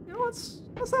 You know, that's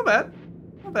not bad.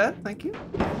 Not bad, thank you.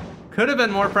 Could have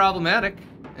been more problematic.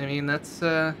 I mean, that's,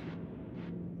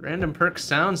 random perk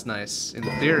sounds nice in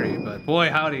theory, but boy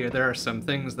howdy, there are some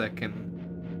things that can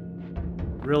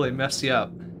really mess you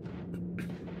up.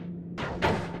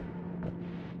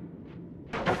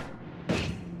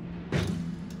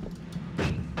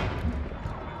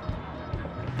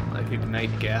 Like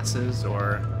ignite gases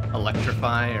or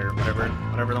electrify or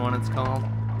whatever the one it's called,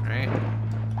 right?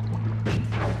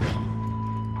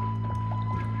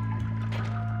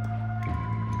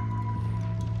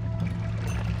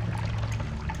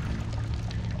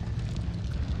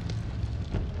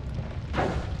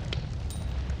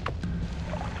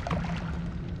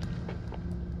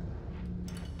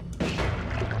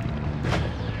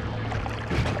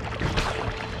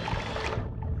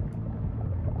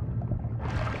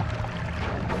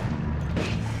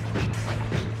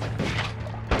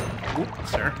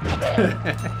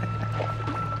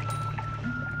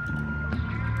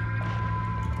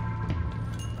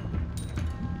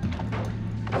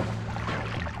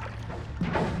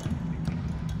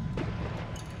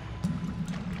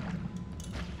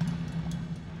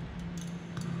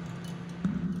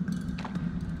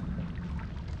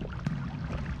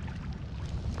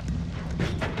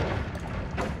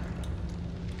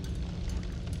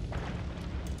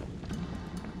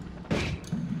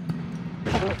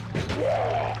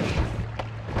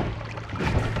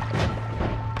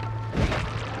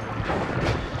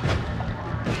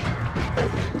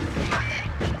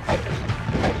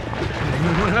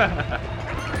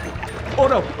 Oh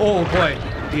no! Oh boy!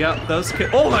 Yep, those kids.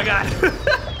 Oh my god!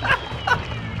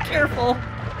 Careful!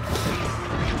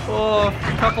 Oh,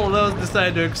 a couple of those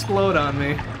decide to explode on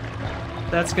me.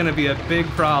 That's gonna be a big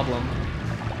problem.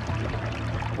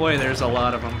 Boy, there's a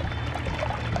lot of them.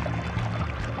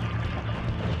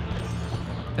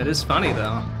 It is funny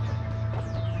though.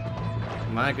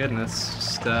 My goodness,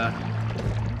 just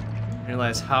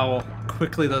realize how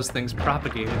quickly those things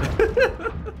propagated.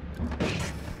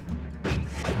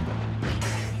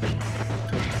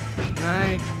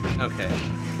 Okay,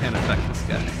 can't affect this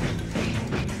guy.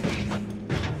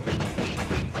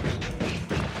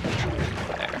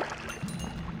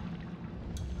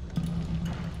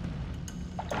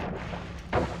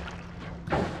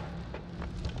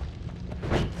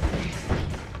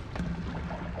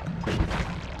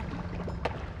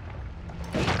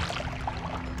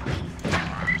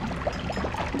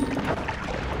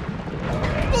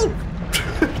 Oh!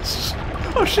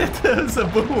 Oh shit, that was a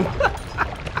boom.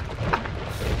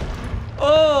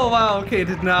 Oh wow, okay,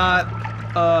 did not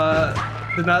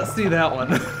see that one.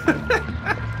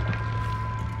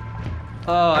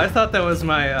 Oh, I thought that was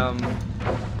my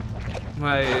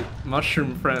my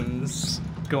mushroom friends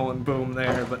going boom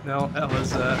there, but no, that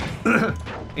was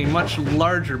a much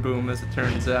larger boom as it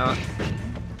turns out.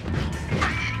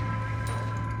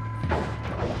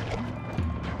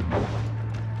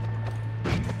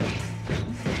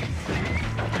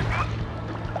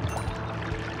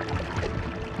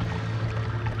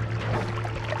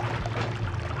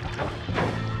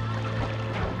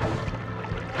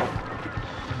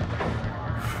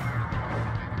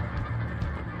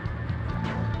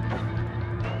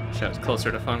 Wish I was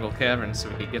closer to Fungal Caverns so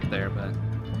we could get there, but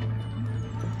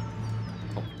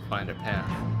hope to find our path.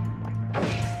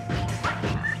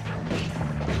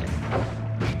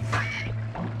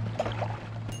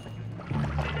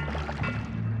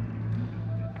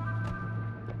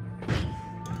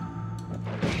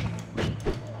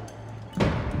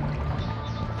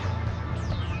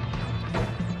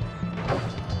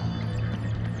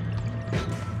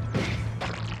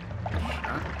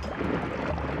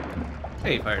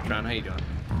 Hey, Firetron, how you doing?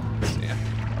 Let's see ya.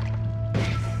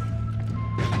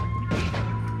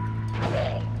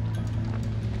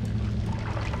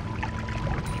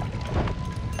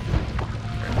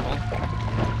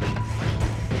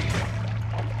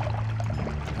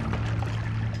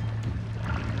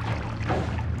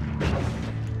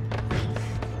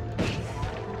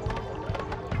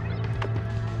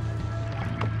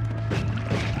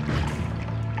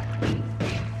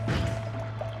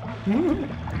 Careful.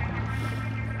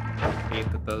 Hate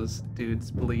that those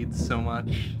dudes bleed so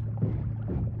much.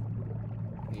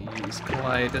 Use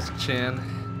Kaleidus-chan.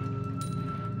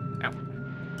 Ow.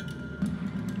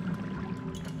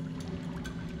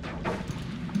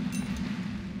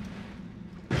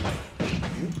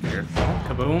 Ooh, careful.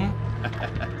 Kaboom.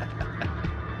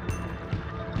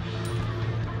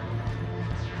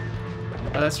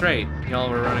 Oh, that's right. Y'all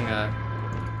were running a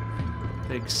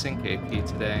big sync AP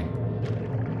today.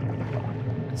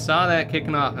 I saw that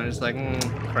kicking off, and I'm just like,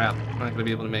 crap, I'm not gonna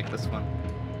be able to make this one.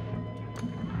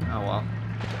 Oh well.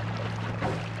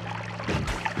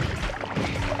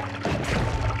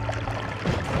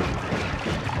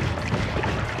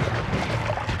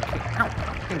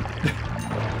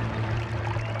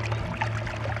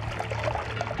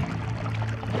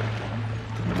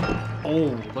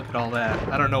 Oh, look at all that.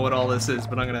 I don't know what all this is,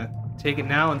 but I'm gonna take it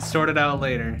now and sort it out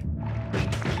later.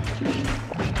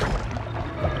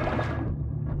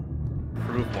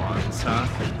 Wands, huh?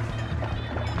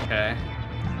 Okay.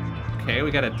 Okay,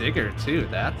 we got a digger too.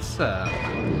 That's ooh,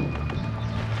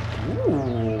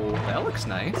 that looks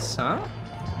nice, huh?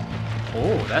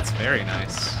 Oh, that's very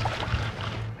nice.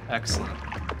 Excellent.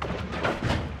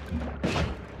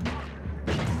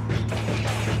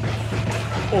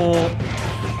 Oh,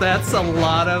 that's a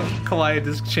lot of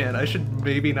Kaleidus-chan. I should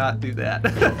maybe not do that.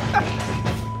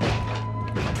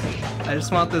 I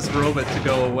just want this robot to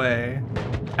go away.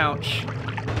 Ouch.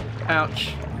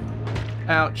 Ouch.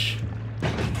 Ouch.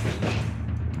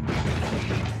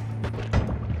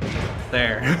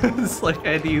 There. It's like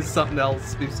I had to use something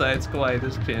else besides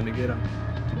Kaleidus-chan to get him.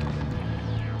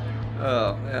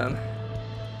 Oh, man.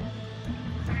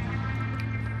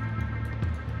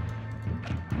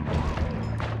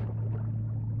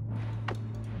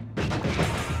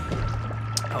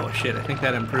 Oh, shit. I think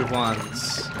that improved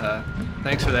wands.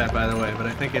 Thanks for that, by the way, but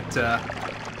I think it,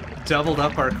 doubled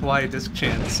up our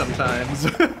Kaleidus-chan sometimes.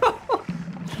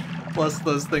 Plus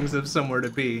those things have somewhere to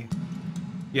be.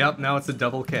 Yep, now it's a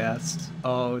double cast.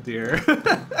 Oh dear.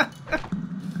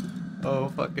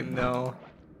 Oh fucking no.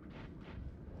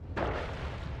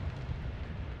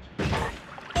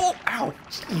 Oh, ow,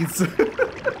 jeez.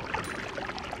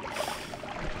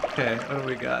 Okay, what do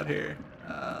we got here?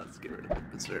 Let's get rid of the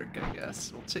Berserk, I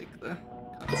guess. We'll take the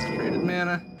concentrated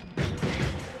mana.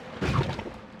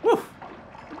 Woo!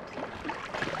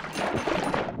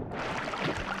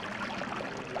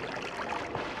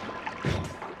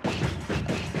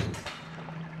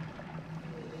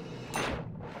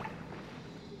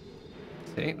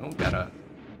 Okay, oh, got a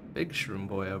big shroom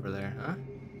boy over there, huh?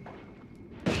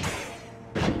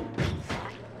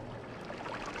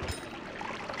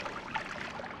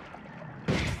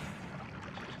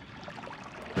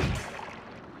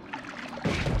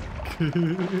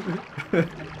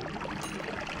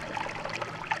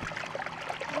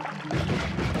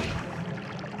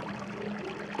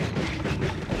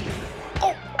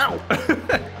 Oh, ow!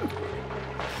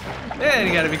 Man,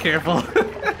 you gotta be careful.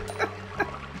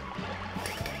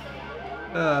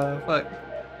 Fuck.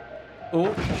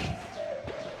 Oh.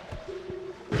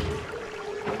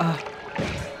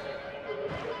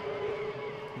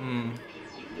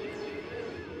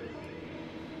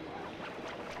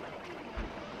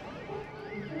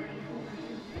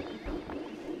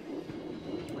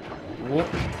 Whoa.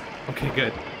 Okay,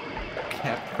 good.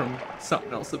 Capped from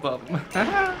something else above him.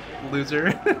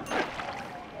 Loser.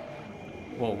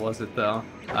 What was it though?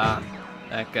 Ah,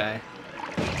 that guy.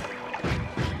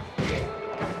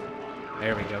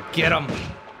 There we go. Get him!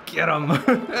 Get him!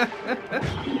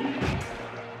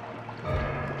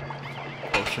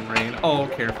 Potion rain. Oh,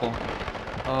 careful.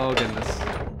 Oh, goodness.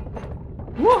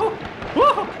 Whoa!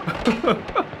 Whoa!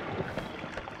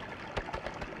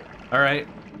 Alright.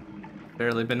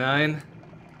 Fairly benign.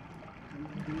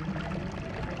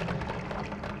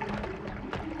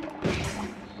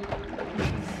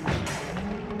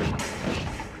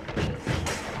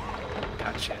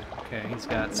 Okay, he's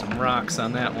got some rocks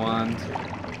on that wand.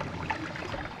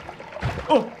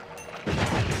 Oh!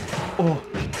 Oh!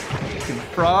 Fucking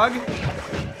frog?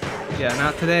 Yeah,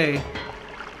 not today.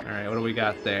 Alright, what do we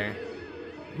got there?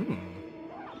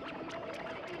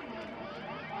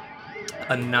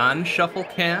 A non-shuffle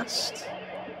cast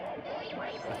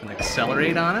with an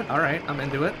accelerate on it. Alright, I'm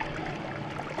into it.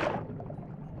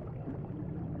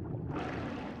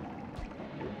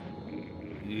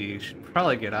 You should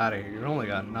probably get out of here. You've only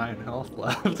got 9 health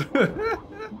left.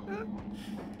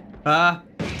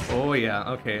 Oh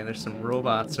yeah, okay, there's some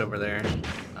robots over there.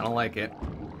 I don't like it.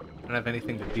 I don't have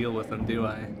anything to deal with them, do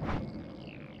I?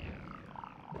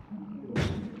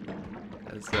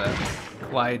 As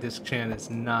Kawaii Disc Chan is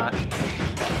not...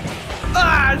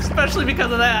 Ah! Especially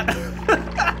because of that!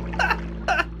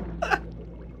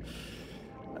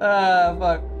 Ah,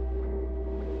 fuck.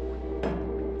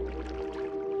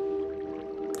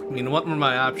 I mean, what were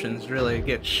my options, really?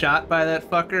 Get shot by that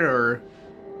fucker, or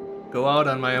go out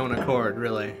on my own accord,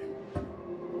 really?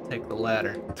 Take the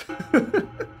latter.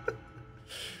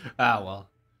 Ah, well.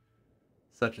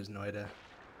 Such is Noita.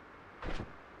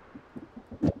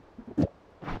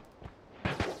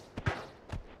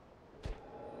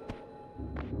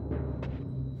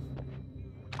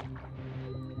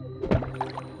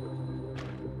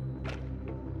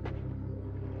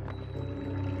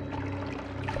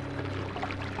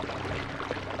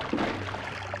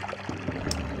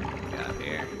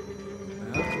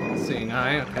 Seeing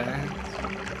eye, okay.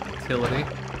 Utility.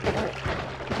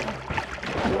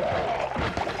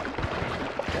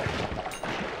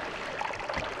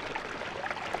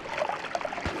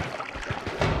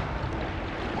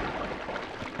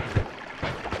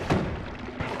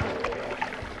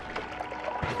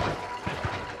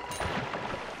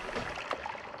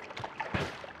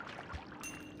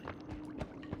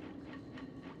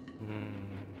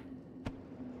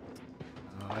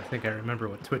 Oh, I think I remember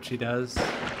what Twitchy does.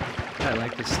 I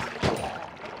like this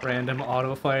random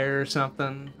auto fire or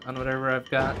something on whatever I've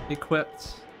got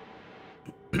equipped.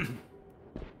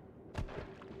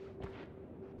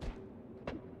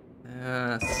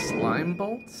 Slime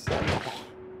bolts?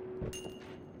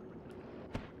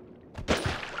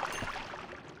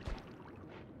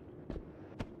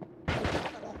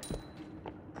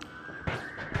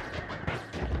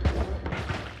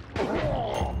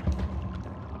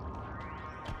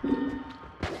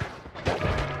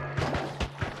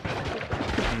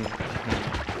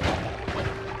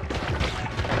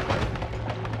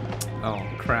 Oh,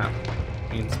 crap.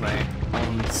 Means my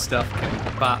own stuff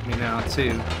can bot me now,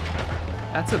 too.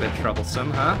 That's a bit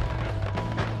troublesome, huh?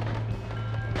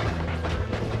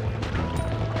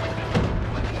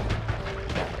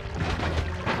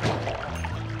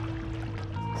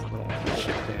 These little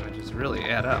ship damages really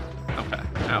add up. Okay,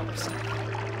 now we're safe.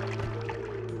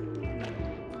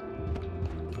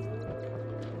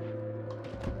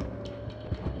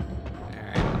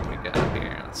 Alright, what do we got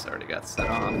here? It's already got set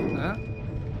off. Huh?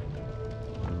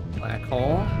 Black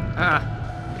hole. Ah!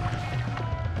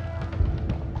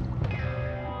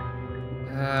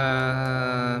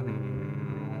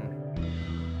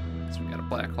 So we got a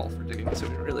black hole for digging, so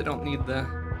we really don't need the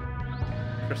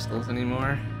crystals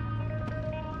anymore.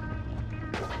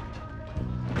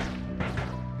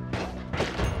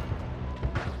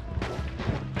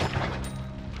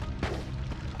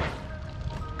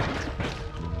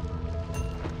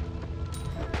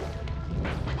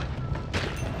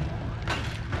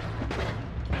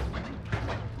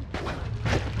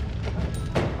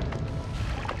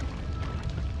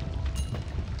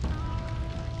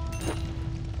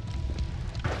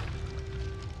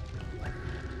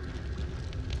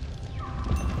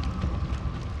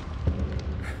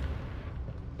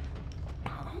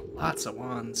 Lots of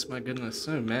wands, my goodness.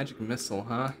 Oh, magic missile,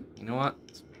 huh? You know what?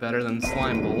 It's better than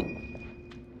slime bolt.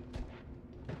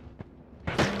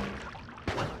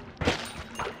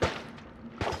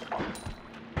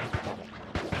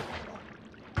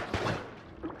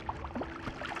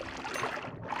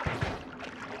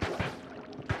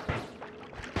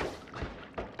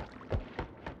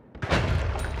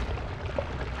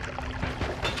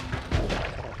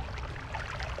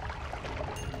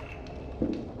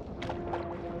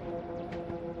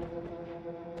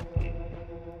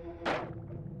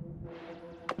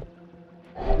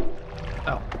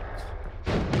 Oh.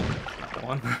 Not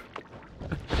one.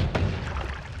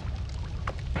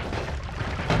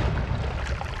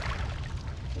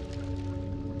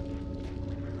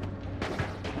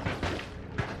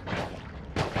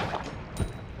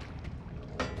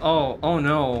 Oh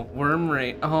no. Worm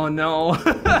rate. Oh no.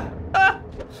 I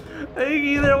think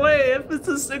either way, if it's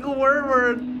a single worm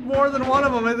or more than one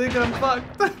of them, I think I'm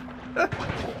fucked.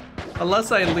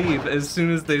 Unless I leave as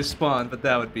soon as they spawn, but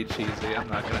that would be cheesy. I'm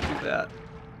not gonna do that.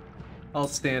 I'll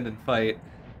stand and fight.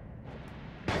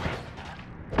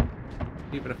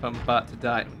 Even if I'm about to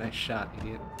die. Nice shot,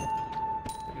 idiot.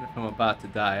 Even if I'm about to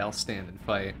die, I'll stand and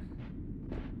fight.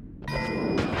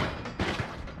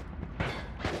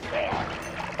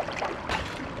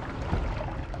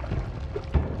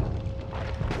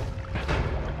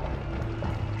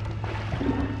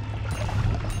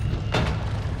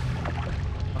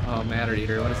 Oh, Matter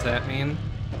Eater, what does that mean?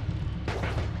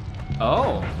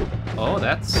 Oh. Oh,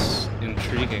 that's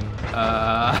intriguing.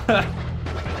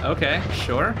 Okay,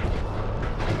 sure.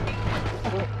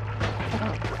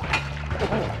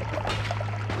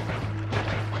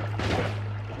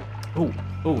 Oh,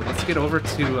 oh, let's get over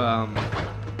to,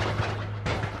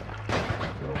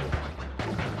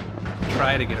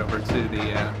 try to get over to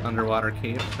the, underwater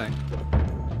cave thing.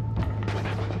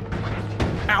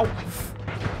 Ow!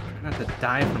 Try not to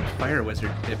die from Fire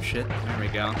Wizard, dipshit. There we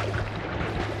go.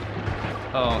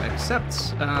 Oh,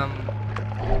 except,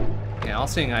 yeah,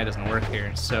 All-Seeing Eye doesn't work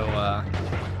here, so, I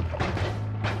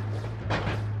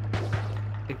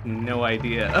have no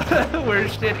idea where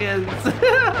shit is.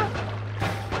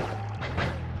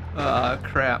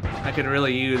 Crap. I could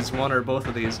really use one or both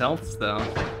of these healths, though.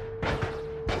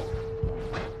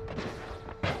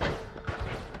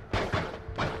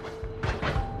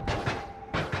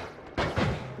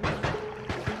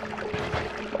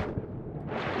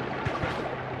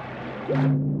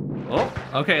 Oh,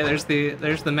 okay, there's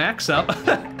the max up.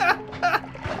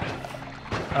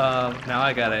 Now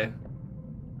I gotta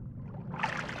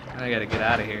get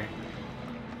out of here.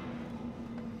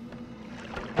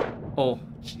 Oh,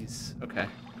 jeez. Okay.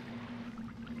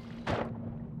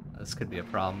 This could be a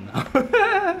problem,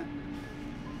 though.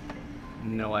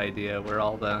 No idea where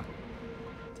all the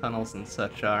tunnels and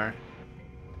such are.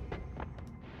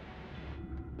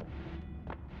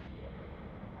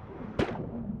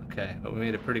 Okay, but we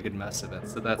made a pretty good mess of it,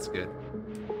 so that's good.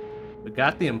 We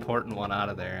got the important one out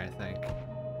of there, I think.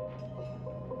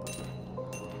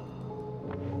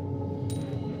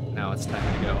 Now it's time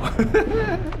to go.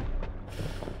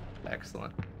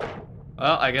 Excellent.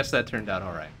 Well, I guess that turned out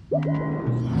alright.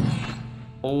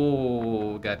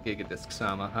 Oh, got Gigadisc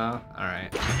Sama, huh?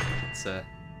 Alright. It's a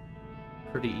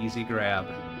pretty easy grab.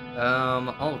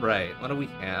 Alright, what do we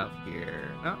have here?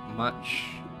 Not much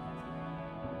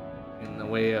in the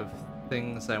way of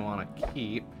things I want to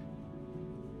keep.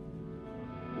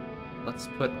 Let's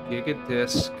put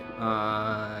Gigadisc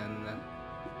on,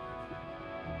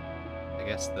 I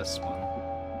guess, this one.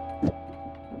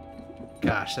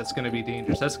 Gosh, that's gonna be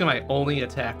dangerous. That's gonna be my only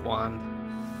attack wand.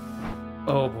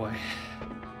 Oh boy.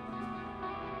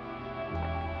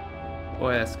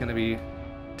 Boy, that's gonna be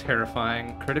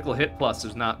terrifying. Critical hit plus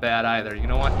is not bad either. You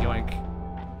know what? Yoink.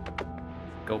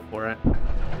 Go for it.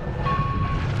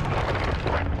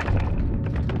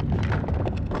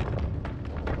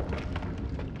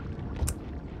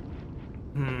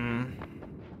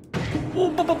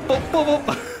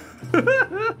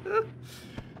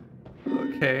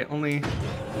 Okay, only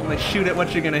shoot at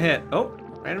what you're gonna hit. Oh,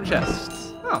 random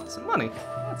chests. Oh, some money.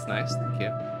 That's nice, thank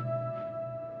you.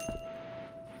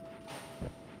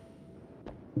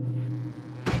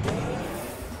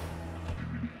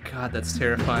 God, that's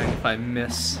terrifying if I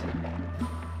miss.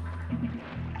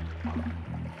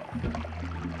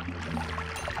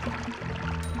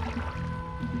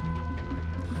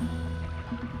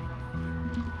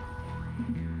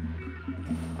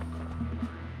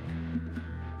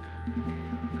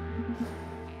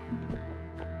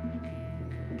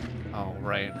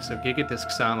 So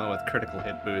Gigadisc Sama with critical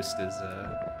hit boost is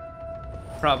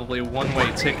probably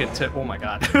one-way ticket to... Oh my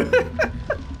god.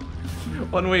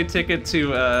 One-way ticket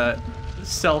to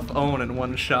self-own in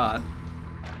one shot.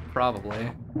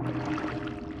 Probably.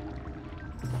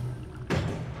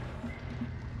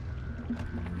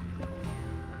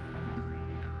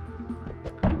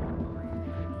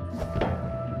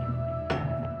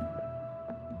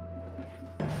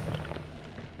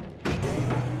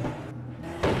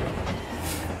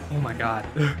 Oh my god.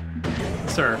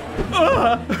 Sir.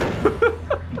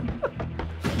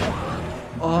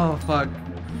 Oh, fuck.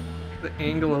 The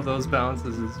angle of those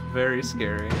bounces is very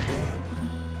scary.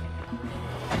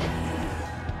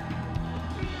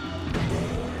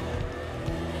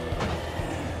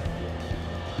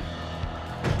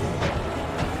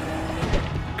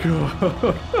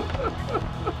 Go.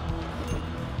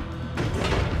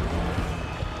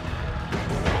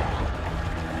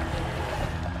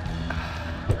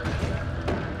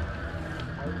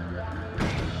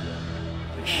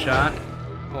 Shot.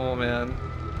 Oh man.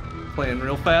 Playing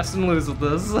real fast and loose with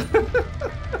this.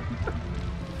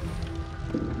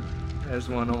 As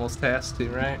one almost has to,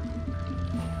 right?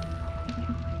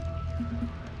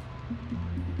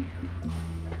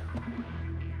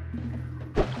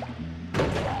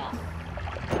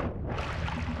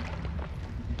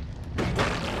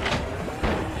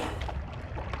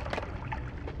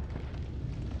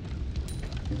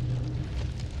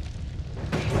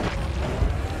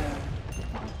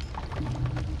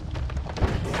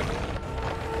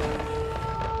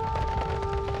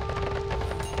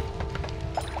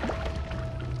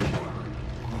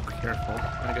 Careful.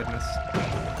 My goodness.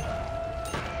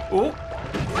 Oh!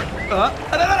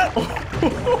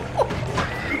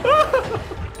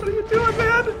 What are you doing,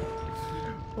 man?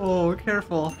 Oh,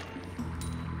 careful.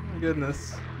 My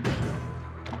goodness.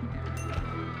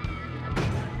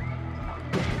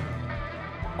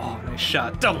 Oh, nice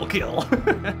shot. Double kill.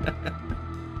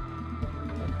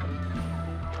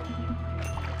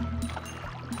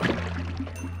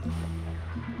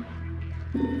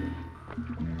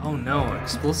 Oh no,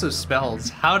 explosive spells.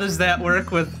 How does that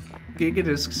work with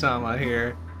Gigadisc-sama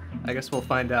here? I guess we'll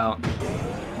find out.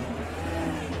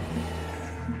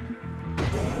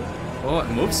 Oh, it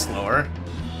moves slower.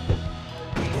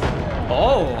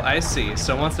 Oh, I see.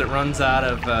 So once it runs out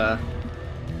of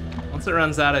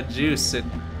juice, it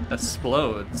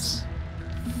explodes.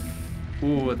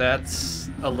 Ooh, that's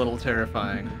a little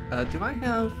terrifying. Do I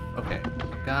have... Okay,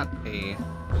 I've got a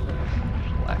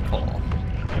black hole.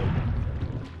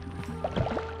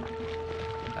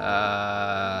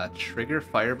 Trigger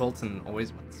firebolts and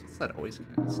always... What's that always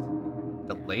cast?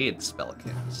 Delayed spell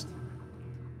cast.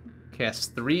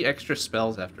 Cast 3 extra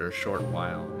spells after a short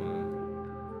while.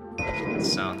 That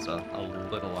sounds a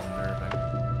little unnerving.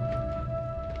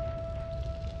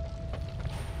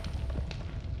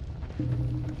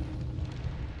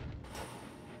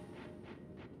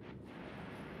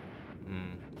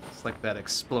 Looks like that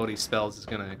explodey spells is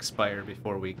gonna expire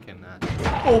before we can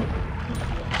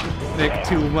make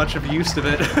too much of use of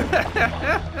it.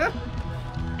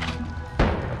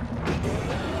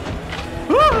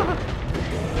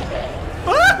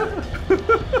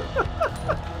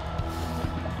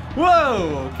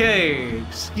 Whoa, okay,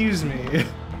 excuse me.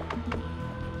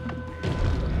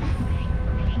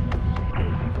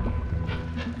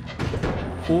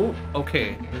 Oh,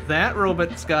 okay, that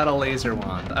robot's got a laser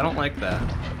wand. I don't like that.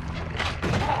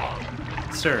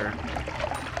 Sir.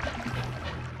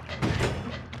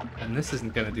 And this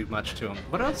isn't gonna do much to him.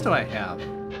 What else do I have?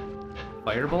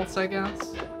 Firebolts, I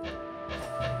guess?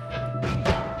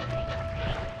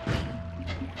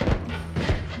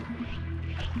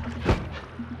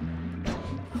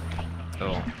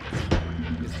 Oh,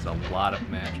 this is a lot of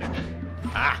magic.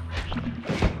 Ah!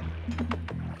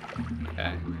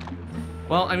 Okay.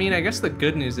 Well, I mean, I guess the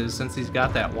good news is since he's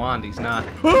got that wand, he's not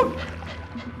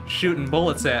shooting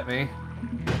bullets at me.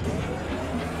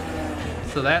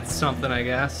 So that's something, I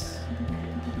guess.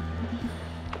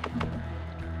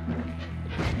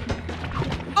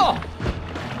 Oh!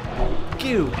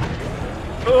 Goo!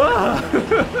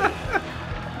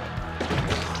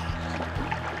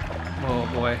 Oh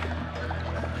boy.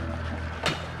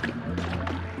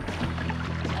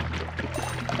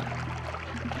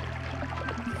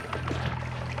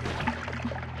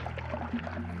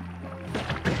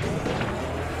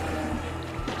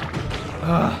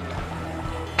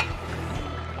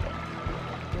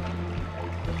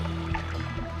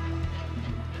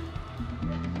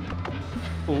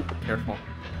 Oh, careful.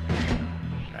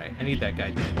 Alright, I need that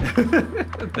guy dead.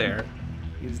 There.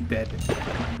 He's dead.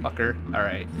 Fucker.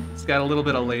 Alright. He's got a little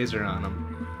bit of laser on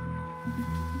him.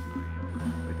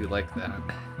 I do like that.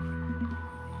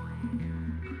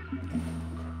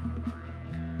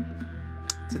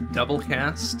 It's a double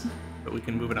cast, but we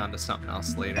can move it on to something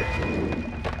else later.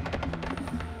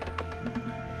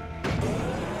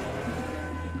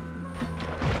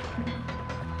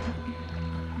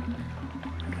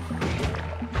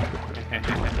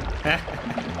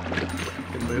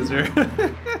 Good loser.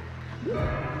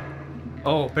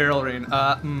 Oh, barrel rain.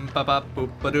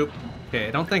 Ba-ba-boop-ba-doop. Okay,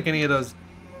 I don't think any of those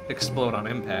explode on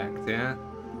impact, yeah?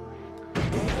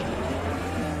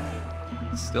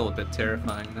 Still a bit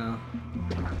terrifying, though.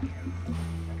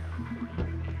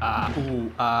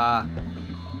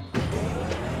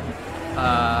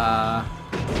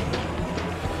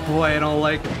 Boy, I don't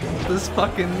like this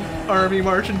fucking army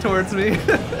marching towards me.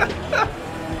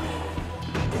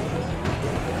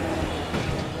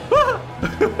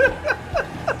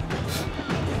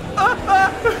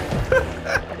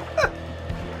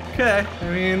 Okay, I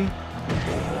mean,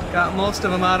 got most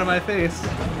of them out of my face.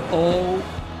 Oh,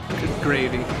 good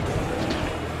gravy.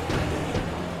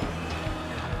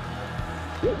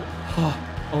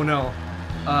 Oh no,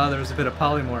 there was a bit of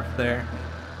polymorph there.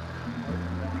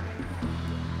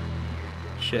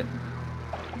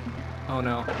 Oh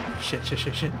no. Shit, shit,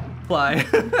 shit, shit. Fly.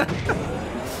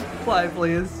 Fly,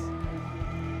 please.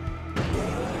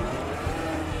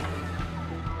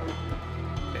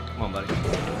 Okay, come on, buddy.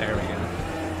 There we go.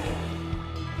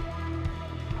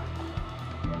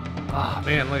 Oh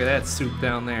man, look at that soup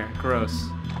down there. Gross.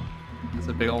 That's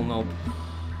a big old nope.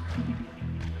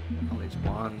 All these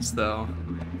wands, though.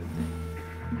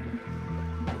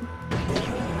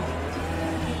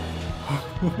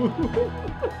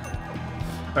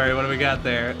 Alright, what do we got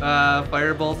there?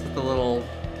 Fire bolts with the little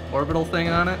orbital thing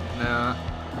on it? Nah.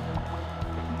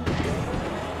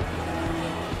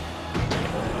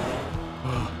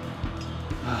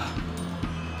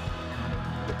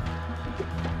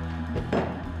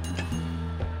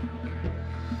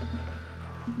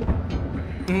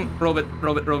 Robe it,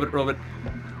 robe it, robe it, robe it.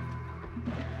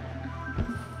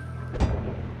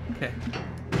 Okay.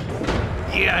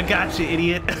 Yeah, I got you,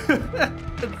 idiot.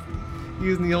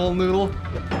 Using the old noodle.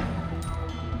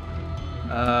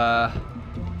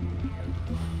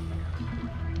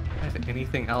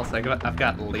 Anything else? I've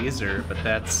got laser, but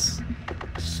that's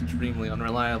extremely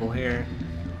unreliable here.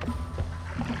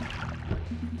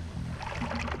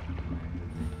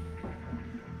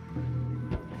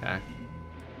 Okay.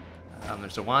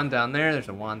 There's a wand down there, there's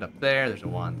a wand up there, there's a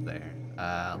wand there.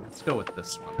 Let's go with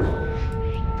this one.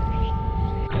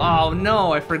 Oh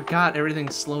no, I forgot everything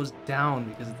slows down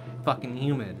because it's fucking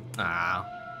humid. Ah,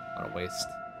 what a waste.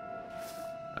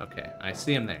 Okay, I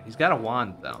see him there. He's got a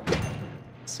wand though.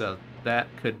 So that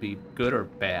could be good or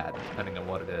bad, depending on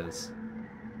what it is.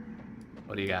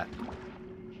 What do you got?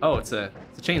 Oh, it's a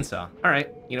chainsaw. Alright,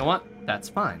 you know what? That's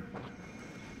fine.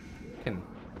 Can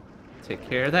take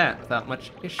care of that without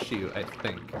much issue, I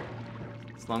think.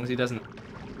 As long as he doesn't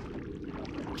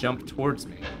jump towards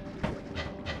me.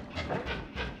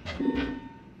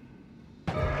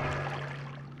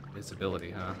 Invisibility,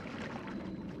 huh?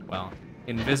 Well,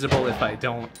 invisible if I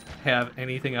don't have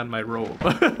anything on my robe.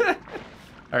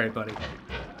 Alright, buddy.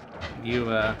 You,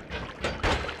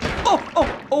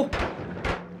 Oh!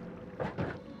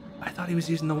 I thought he was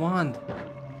using the wand.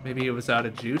 Maybe it was out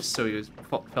of juice, so he was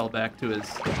fell back to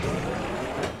his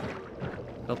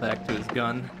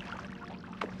gun.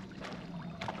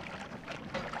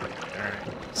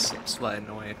 Alright, sliding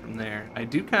away from there. I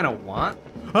do kind of want...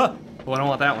 Oh, I don't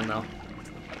want that one, though.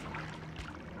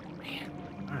 Man,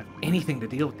 I don't have anything to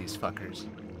deal with these fuckers.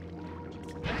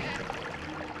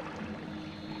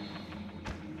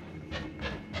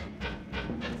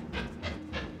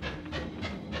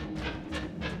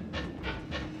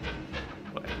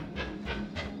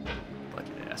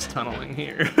 Budget-ass tunneling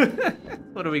here.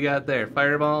 What do we got there?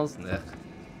 Fireballs? Nah.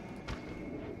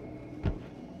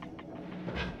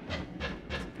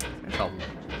 There's a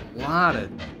lot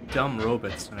of dumb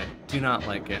robots, and I do not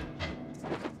like it.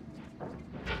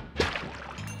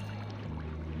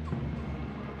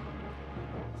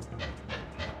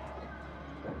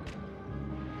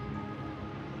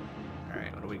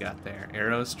 Alright, what do we got there?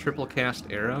 Arrows? Triple cast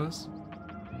arrows?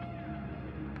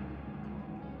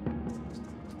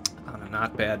 On a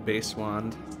not bad base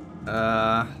wand.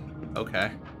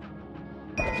 Okay.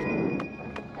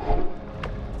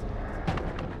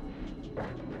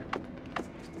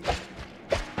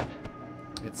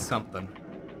 It's something.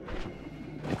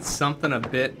 It's something a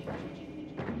bit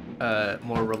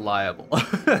more reliable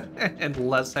and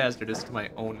less hazardous to my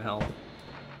own health.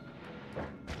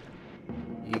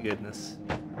 Ye goodness.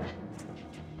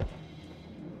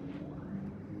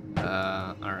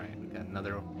 Alright, we got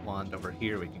another wand over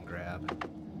here we can grab.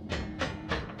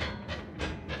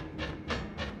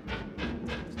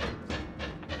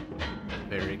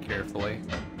 Very carefully.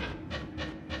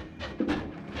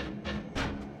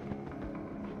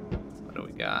 What do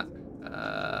we got?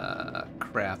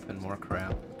 Crap and more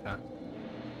crap. Okay.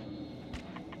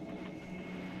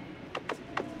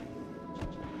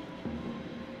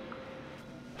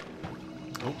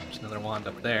 Oh, there's another wand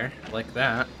up there. I like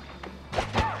that.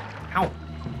 Ow!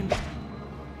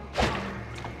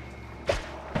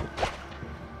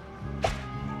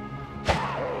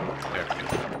 There we go.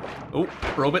 Oh,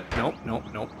 probe it. Nope, nope,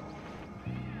 nope.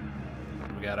 What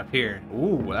do we got up here?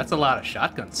 Ooh, that's a lot of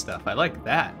shotgun stuff. I like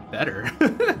that better.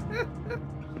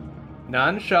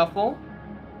 Non-shuffle.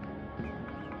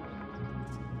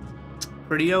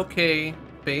 Pretty okay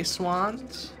base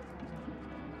wands.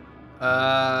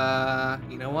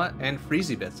 You know what? And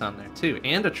freezy bits on there too.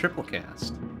 And a triple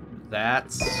cast.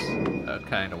 That's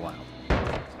kind of wild.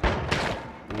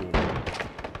 Ooh.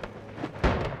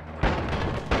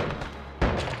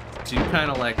 Do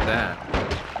kind of like that.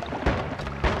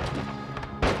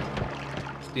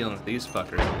 Just dealing with these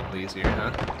fuckers a little easier,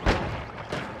 huh?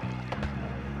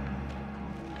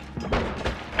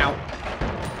 Ow.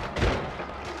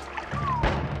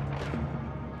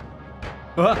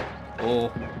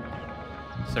 Oh,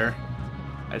 sir,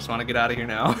 I just want to get out of here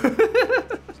now.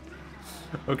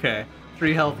 Okay,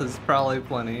 3 health is probably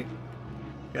plenty.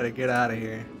 Gotta get out of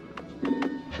here.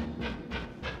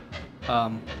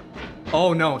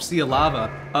 Oh no, sea of lava.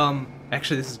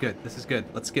 Actually, this is good. This is good.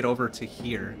 Let's get over to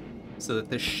here so that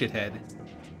this shithead.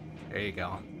 There you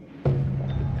go.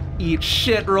 Eat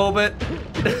shit, robot.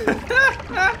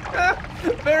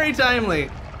 Very timely.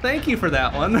 Thank you for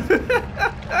that one.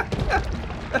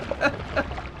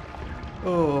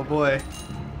 Oh boy.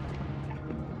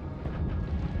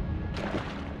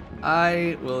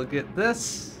 I will get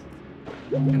this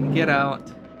and get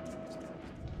out.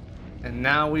 And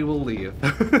now we will leave.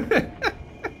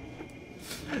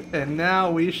 And now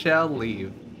we shall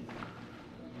leave.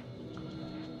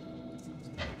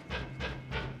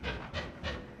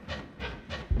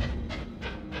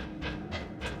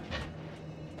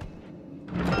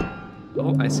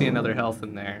 Oh, I see another health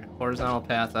in there. Horizontal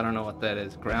path, I don't know what that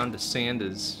is. Ground to sand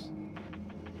is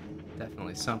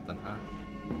definitely something, huh?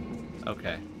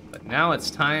 Okay, but now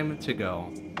it's time to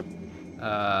go.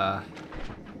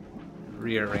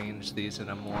 Rearrange these in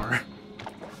a more...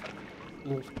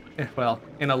 well,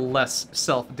 in a less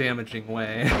self-damaging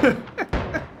way.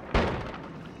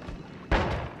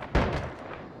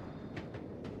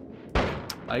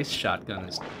 Ice shotgun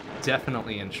is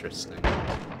definitely interesting.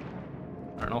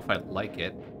 I don't know if I like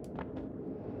it.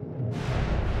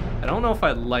 I don't know if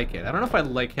I like it. I don't know if I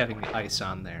like having the ice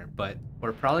on there, but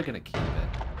we're probably gonna keep it.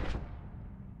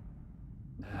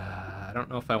 I don't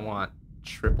know if I want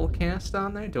triple cast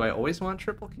on there. Do I always want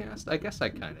triple cast? I guess I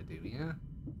kind of do, yeah.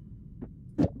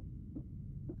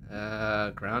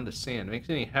 Ground to sand. Makes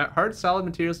any hard, solid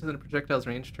materials within a projectile's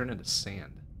range turn into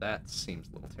sand. That seems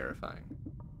a little terrifying.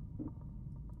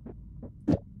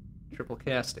 Triple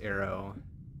cast arrow.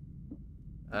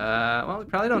 Well, we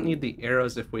probably don't need the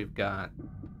arrows if we've got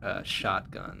a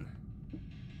shotgun.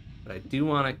 But I do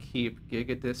want to keep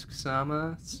Gigadisc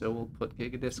Sama, so we'll put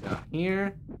Gigadisc on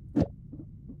here.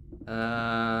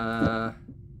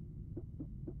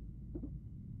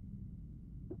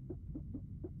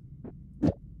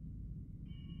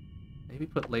 Maybe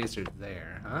put laser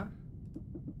there, huh?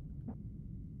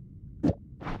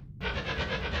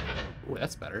 Ooh,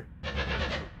 that's better.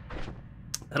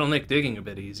 That'll make digging a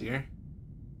bit easier.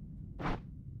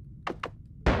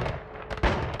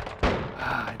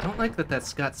 I don't like that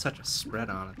that's got such a spread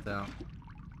on it, though.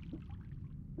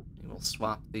 We'll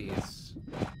swap these.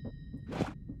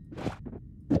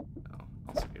 Oh,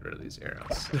 also get rid of these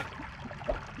arrows.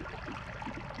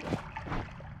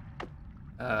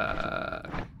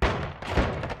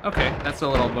 Okay, that's a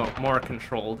little more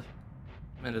controlled.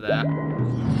 I'm into that.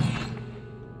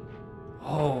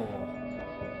 Oh,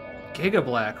 Giga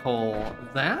Black Hole.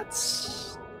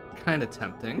 That's kind of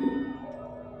tempting.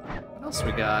 What else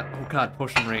we got? Oh god,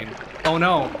 Potion Rain. Oh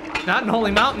no, not in Holy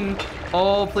Mountain.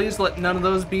 Oh, please let none of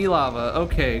those be lava.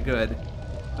 Okay, good.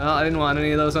 Well, I didn't want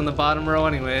any of those on the bottom row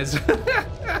anyways.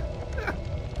 Oh,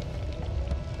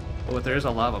 but there's a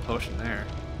lava potion there.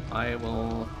 I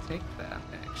will take that,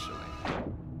 actually.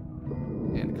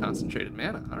 And concentrated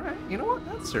mana. Alright, you know what?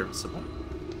 That's serviceable.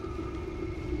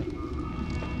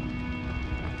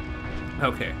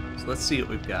 Okay, so let's see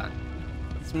what we've got.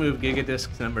 Let's move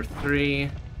Gigadisc number 3.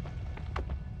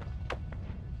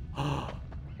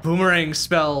 Boomerang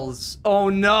spells. Oh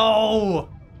no!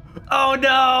 Oh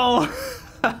no!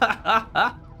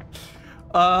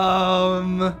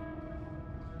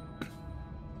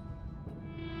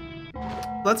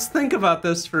 Let's think about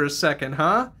this for a second,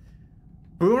 huh?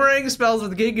 Boomerang spells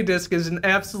with Gigadisc is an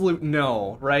absolute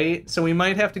no, right? So we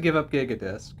might have to give up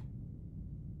Gigadisc.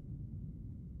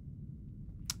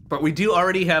 But we do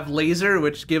already have laser,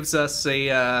 which gives us a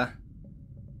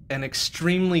an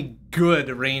extremely good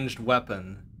ranged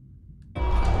weapon.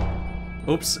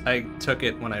 Oops, I took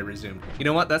it when I resumed. You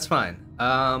know what? That's fine.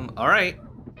 Alright.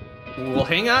 We'll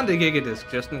hang on to Gigadisc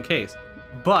just in case.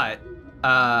 But,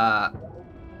 now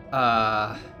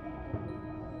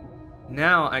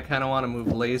I kind of want to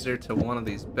move laser to one of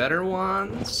these better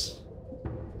ones.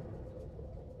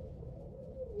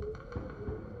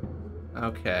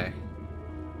 Okay.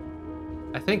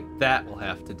 I think that will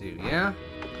have to do, yeah?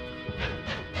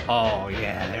 Oh,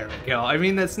 yeah, there we go. I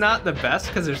mean, that's not the best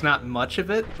because there's not much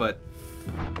of it, but...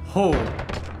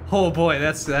 Oh boy,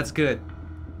 that's good.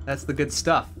 That's the good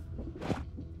stuff.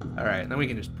 Alright, then we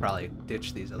can just probably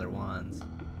ditch these other ones.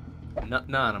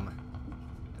 Nothing on them.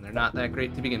 And they're not that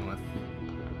great to begin with.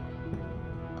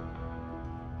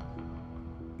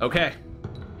 Okay.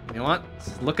 You know what?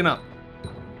 Just looking up.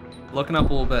 Looking up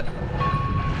a little bit.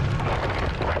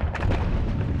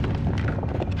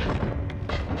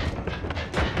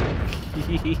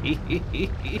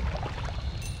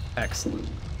 Excellent.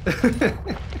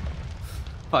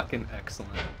 Fucking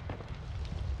excellent.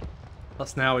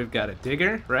 Plus now we've got a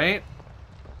digger, right?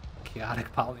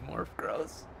 Chaotic polymorph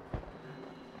grows.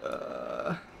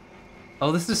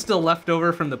 Oh, this is still left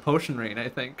over from the potion rain, I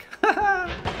think.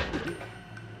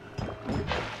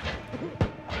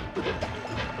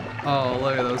 Oh,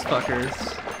 look at those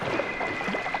fuckers.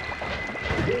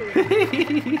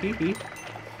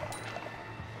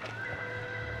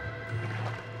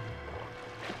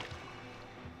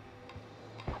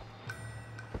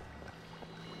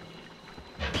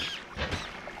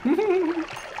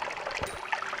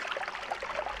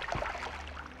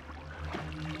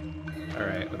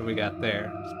 Alright, what do we got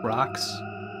there? Rocks?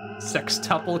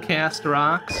 Sextuple cast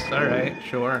rocks? Alright,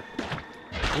 sure.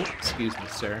 Oh, excuse me,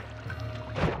 sir.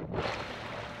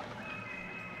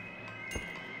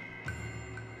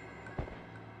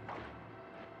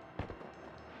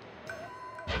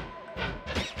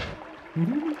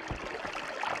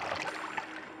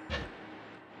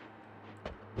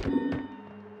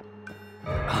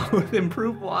 Oh, with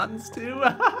improved wands too?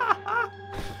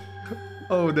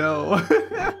 Oh no.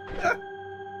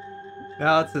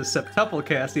 Now it's a septuple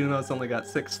cast, even though it's only got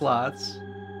 6 slots.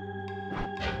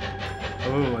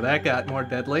 Oh, that got more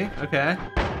deadly. Okay.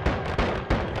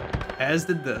 As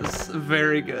did this.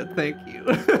 Very good, thank you.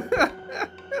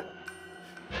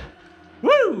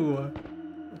 Woo!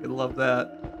 I love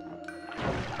that.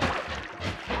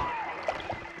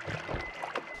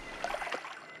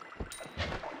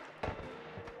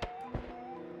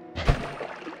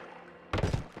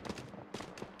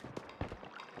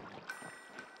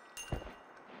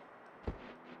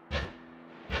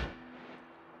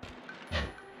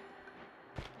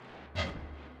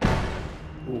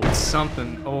 Ooh,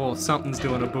 something. Oh, something's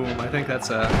doing a boom. I think that's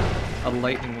a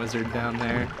lightning wizard down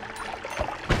there.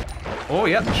 Oh,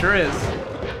 yep, sure is.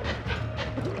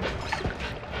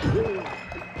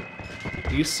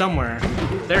 He's somewhere.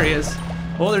 There he is.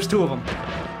 Oh, there's 2 of them.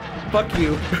 Fuck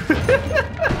you.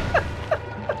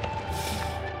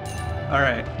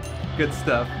 Alright. Good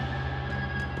stuff.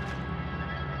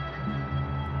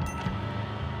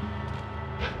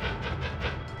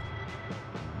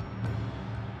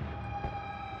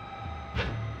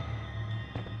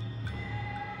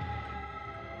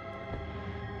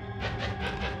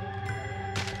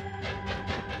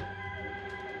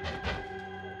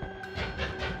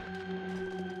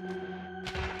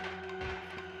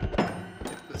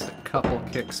 Couple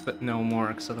kicks, but no more,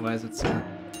 because otherwise it's gonna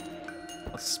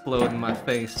explode in my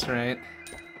face, right?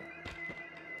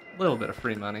 A little bit of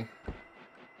free money.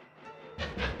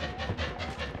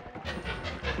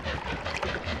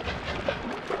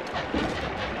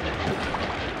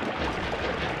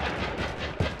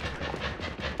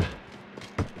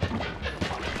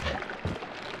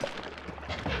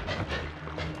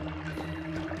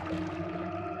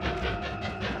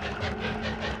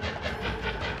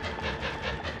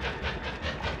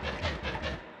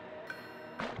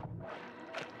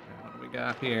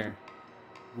 Got here.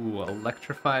 Ooh,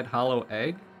 electrified hollow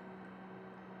egg.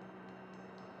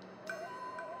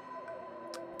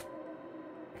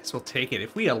 Guess we'll take it.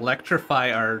 If we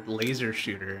electrify our laser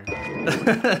shooter,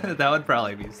 that would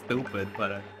probably be stupid,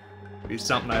 but it'd be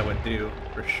something I would do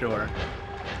for sure.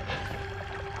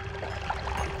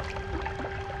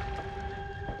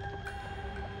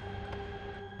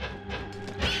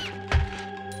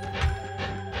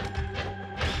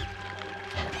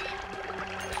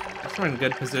 We're in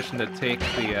good position to take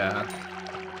the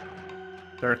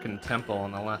darkened temple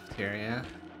on the left here, yeah?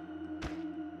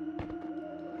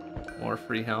 More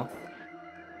free health.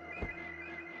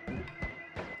 Oh,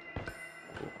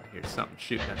 I hear something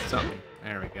shooting at something.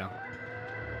 There we go.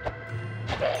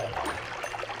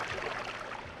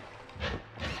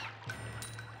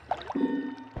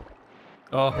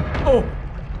 Oh, oh!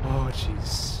 Oh,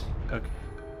 jeez. Okay.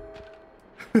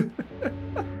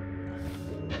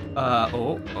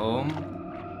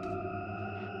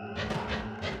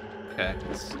 Okay,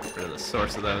 let's get rid of the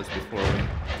source of those before we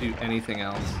do anything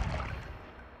else.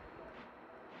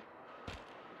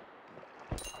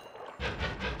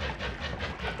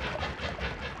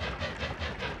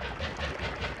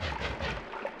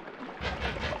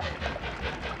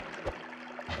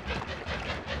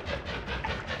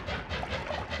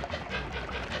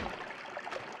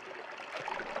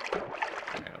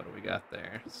 Okay, what do we got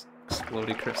there?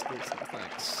 Explodey crystals,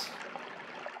 thanks.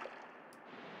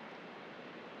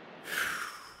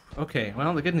 Okay,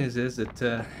 well, the good news is it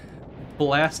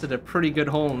blasted a pretty good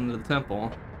hole into the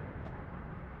temple.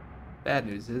 Bad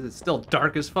news is it's still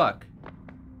dark as fuck.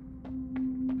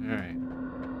 Alright.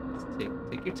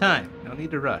 Take your time. No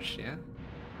need to rush, yeah?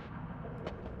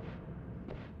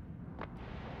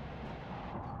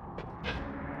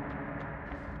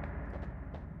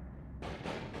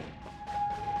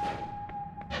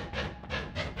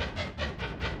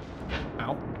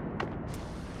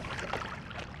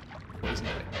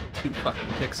 2 fucking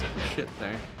pixels of shit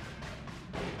there.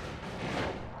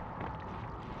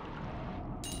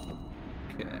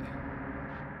 Okay.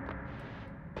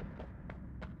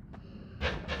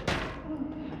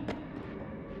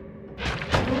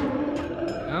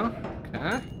 Oh,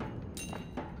 okay.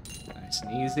 Nice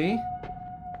and easy.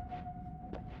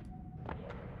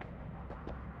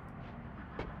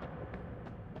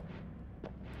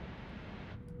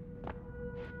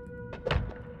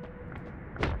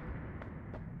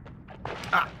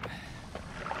 Ah.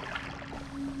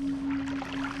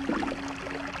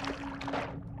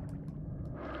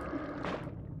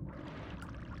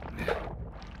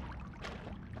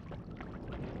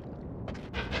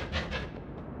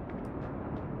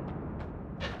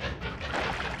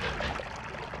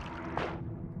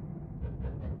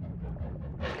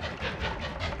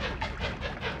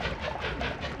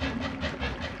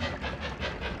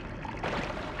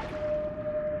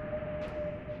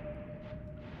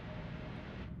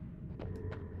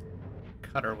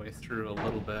 Cut our way through a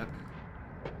little bit.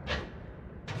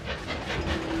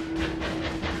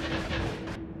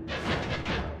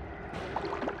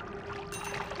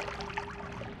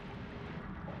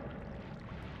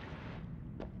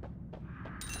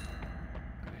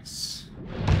 Nice.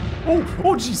 Oh,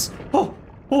 jeez. Oh,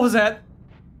 what was that?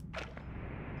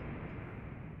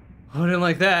 Oh, I didn't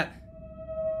like that.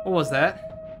 What was that?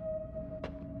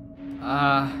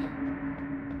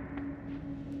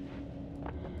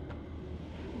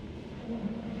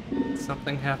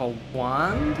 Something have a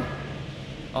wand?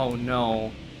 Oh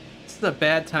no. This is a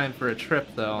bad time for a trip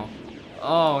though.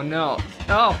 Oh no.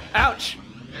 Oh, ouch!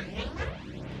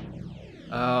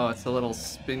 Oh, it's a little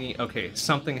spinny. Okay,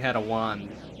 something had a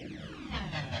wand.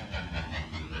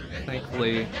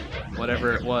 Thankfully,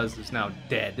 whatever it was is now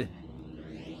dead.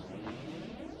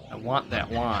 I want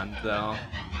that wand though.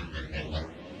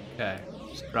 Okay,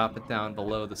 just drop it down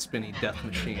below the spinny death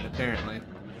machine apparently.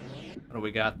 What do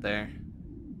we got there?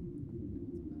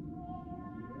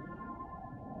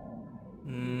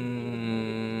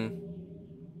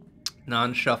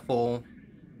 Non-shuffle.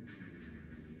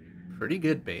 Pretty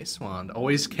good base wand.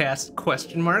 Always cast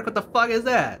question mark? What the fuck is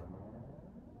that?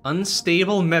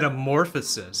 Unstable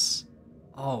metamorphosis.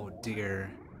 Oh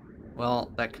dear. Well,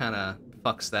 that kind of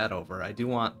fucks that over. I do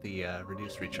want the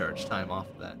reduced recharge time off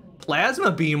of that.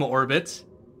 Plasma beam orbit?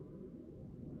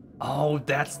 Oh,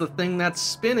 that's the thing that's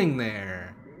spinning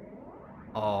there.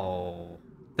 Oh,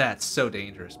 that's so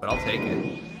dangerous, but I'll take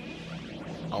it.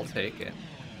 I'll take it.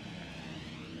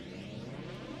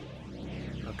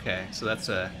 Okay, so that's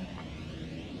a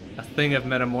thing of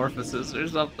metamorphosis or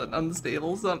something,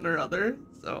 unstable something or other.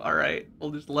 So, alright,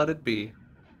 we'll just let it be.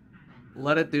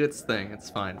 Let it do its thing, it's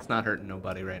fine. It's not hurting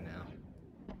nobody right now.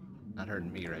 Not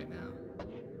hurting me right now.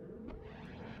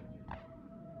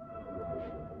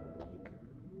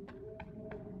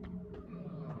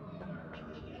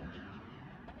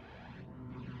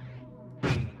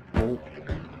 Oh,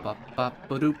 bop bop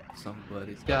ba doop.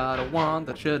 Somebody's got a wand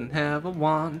that shouldn't have a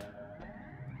wand.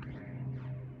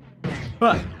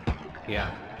 What?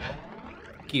 Yeah.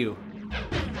 Q.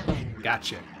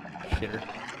 Gotcha. Shitter.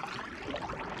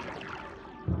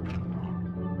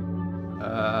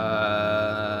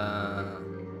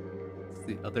 It's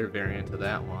the other variant of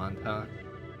that wand, huh?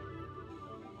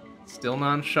 Still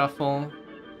non-shuffle.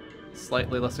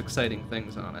 Slightly less exciting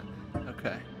things on it.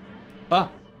 Okay.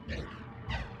 Ah!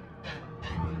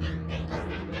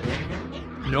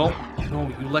 Nope.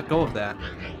 No, you let go of that.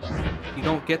 You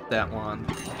don't get that wand.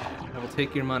 I will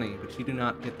take your money, but you do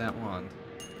not get that wand.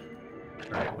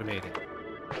 Alright, we made it.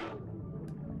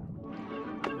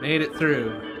 Made it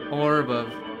through. Orb of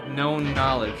known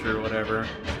knowledge or whatever.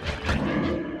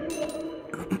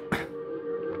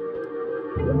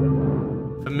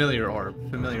 Familiar orb.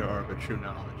 Familiar orb of true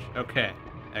knowledge. Okay.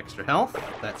 Extra health.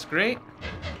 That's great.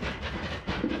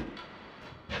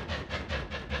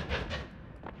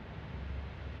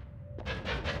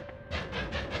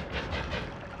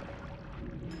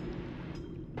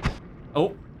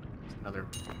 Oh, another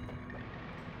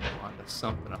wand of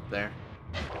something up there.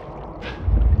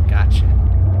 Gotcha.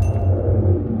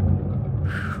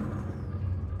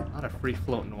 A lot of free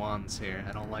floating wands here.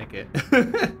 I don't like it. I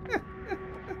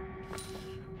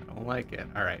don't like it.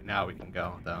 All right, now we can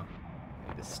go though. I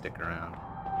need to stick around.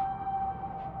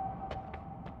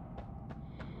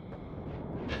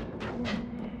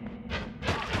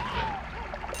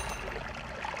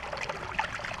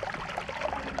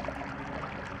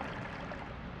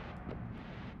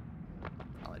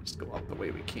 Just go up the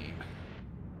way we came.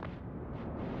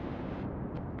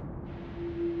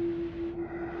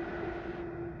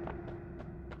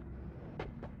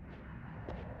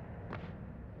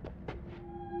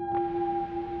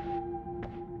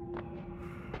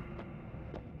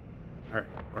 Alright,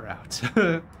 we're out.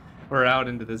 We're out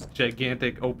into this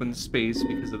gigantic open space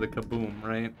because of the kaboom,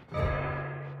 right?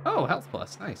 Oh, health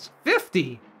plus, nice.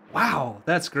 50! Wow,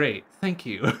 that's great. Thank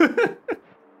you.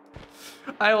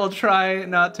 I will try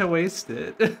not to waste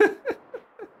it.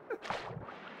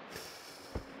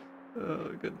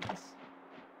 Oh, goodness.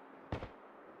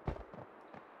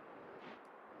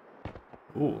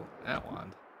 Ooh, that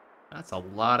wand. That's a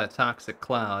lot of toxic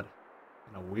cloud.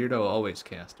 And a weirdo always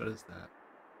cast. What is that?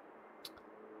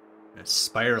 A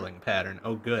spiraling pattern.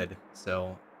 Oh, good.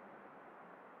 So,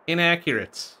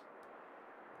 inaccurate.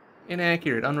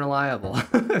 Inaccurate, unreliable.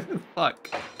 Fuck.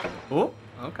 Oh,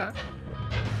 okay.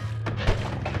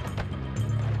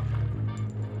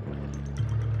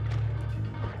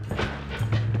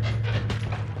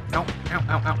 Ow, ow,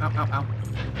 ow, ow, ow, ow, ow.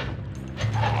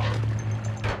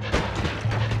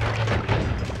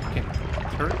 Fucking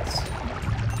turrets.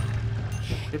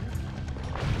 Shit.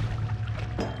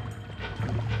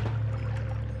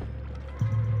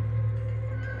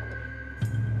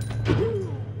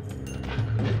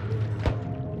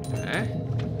 Okay.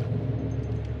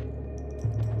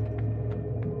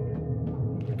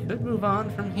 We could move on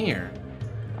from here.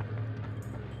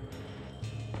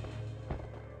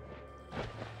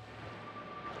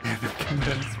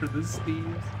 Commence for the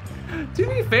Steves. To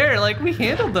be fair, like, we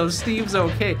handled those Steves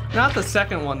okay. Not the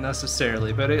second one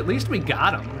necessarily, but at least we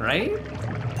got them, right?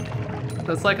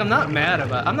 So it's like, I'm not mad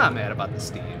about the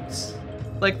Steves.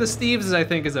 Like, the Steves, I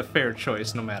think, is a fair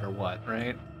choice no matter what,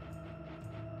 right?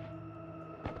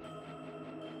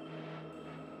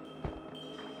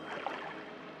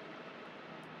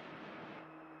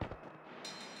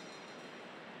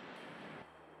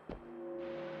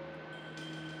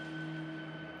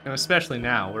 And especially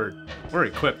now, we're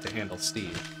equipped to handle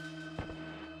Steve.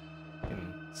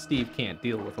 And Steve can't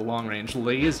deal with a long-range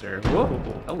laser. Whoa,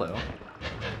 hello.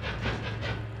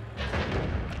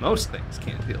 Most things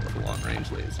can't deal with a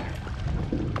long-range laser.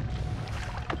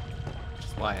 Which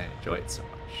is why I enjoy it so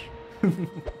much.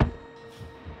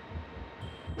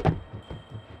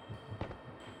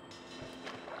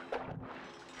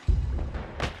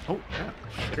 Oh, yeah,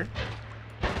 shitter.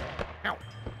 Ow.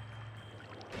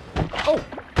 Oh!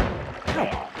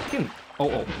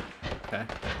 Oh, okay.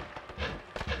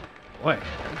 Boy,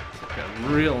 took a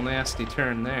real nasty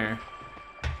turn there.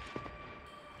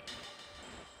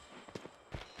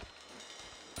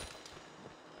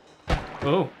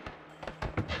 Oh.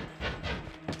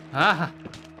 Ah.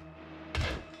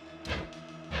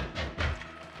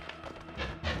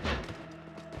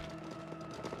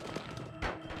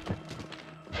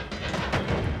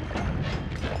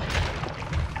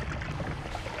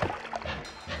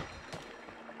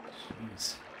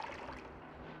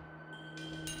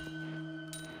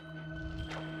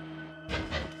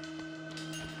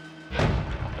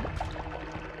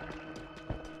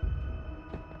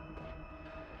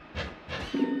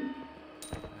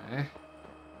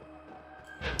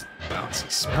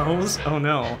 Smells? Oh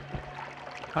no.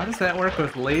 How does that work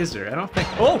with laser? I don't think.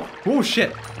 Oh! Oh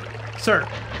shit! Sir!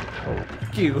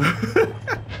 Fuck you.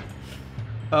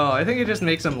 Oh, I think it just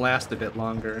makes them last a bit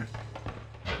longer.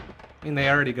 I mean, they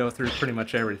already go through pretty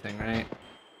much everything, right?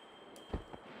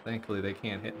 Thankfully, they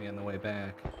can't hit me on the way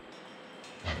back.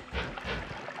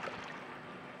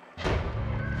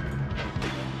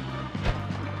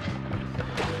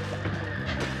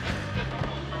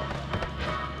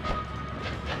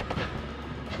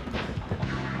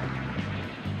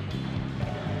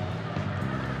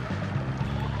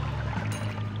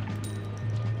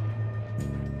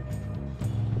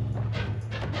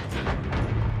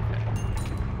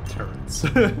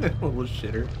 Little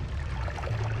shitter.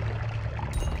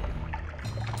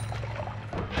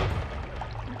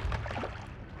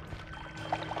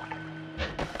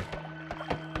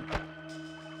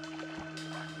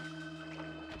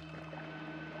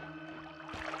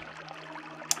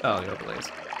 Oh, the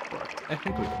overlays. I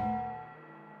think we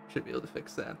should be able to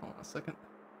fix that. Hold on a second.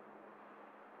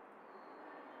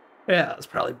 Yeah, it was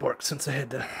probably borked since I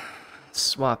had to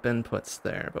swap inputs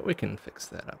there, but we can fix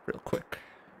that up real quick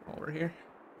while we're here.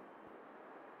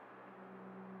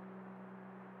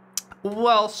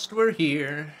 Whilst we're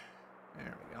here.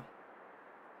 There we go.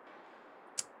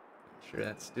 Make sure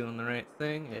that's doing the right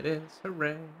thing. It is.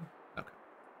 Hooray. Okay.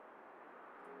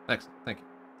 Excellent. Thank you.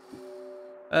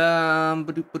 Let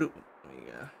me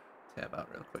tab out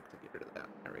real quick to get rid of that.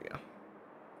 There we go.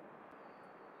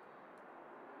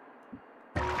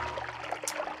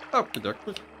 Okie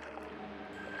dokie.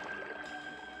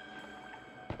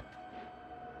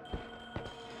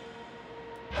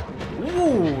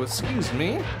 Ooh, excuse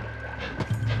me.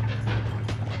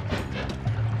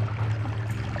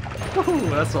 Ooh,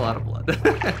 that's a lot of blood. solid.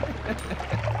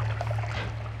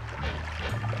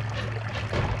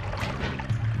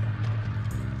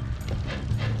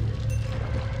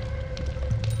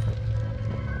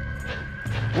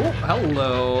 Oh,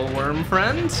 hello, worm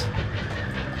friend.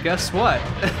 Guess what?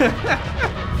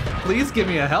 Please give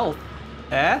me a health.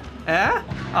 Eh? Eh?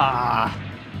 Ah.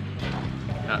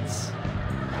 Nuts.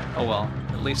 Oh well,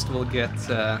 at least we'll get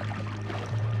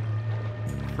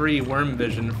free worm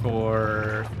vision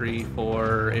for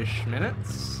 3-4-ish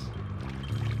minutes.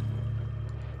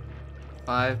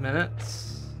 5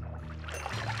 minutes.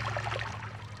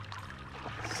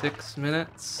 6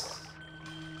 minutes.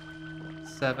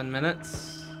 7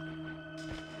 minutes.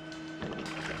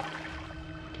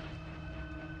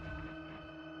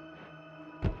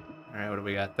 Alright, what do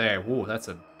we got there? Ooh, that's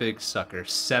a big sucker.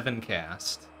 7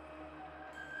 cast.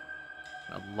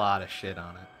 A lot of shit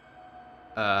on it.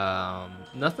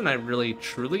 Nothing I really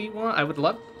truly want. I would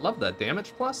love the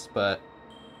damage plus, but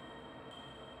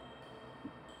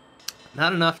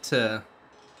not enough to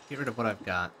get rid of what I've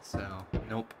got, so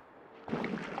nope.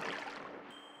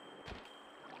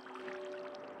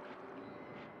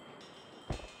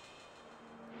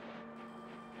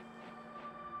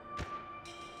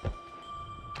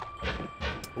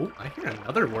 Oh, I hear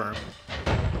another worm.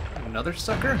 Another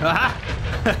sucker? Ah!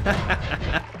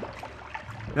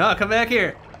 No, come back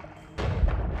here.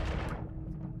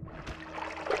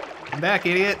 Come back,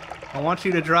 idiot. I want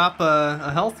you to drop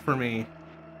a health for me.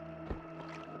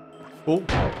 Oh.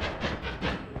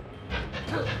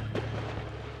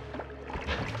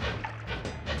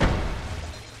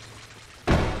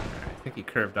 I think he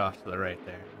curved off to the right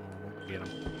there. We'll get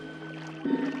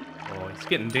him. Oh, he's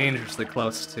getting dangerously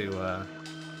close to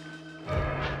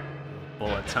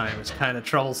bullet time is kind of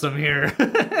troublesome here.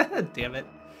 Damn it.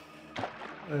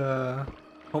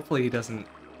 Hopefully he doesn't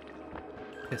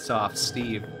piss off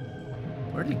Steve.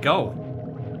 Where'd he go?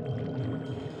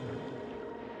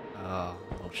 Oh,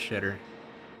 little shitter.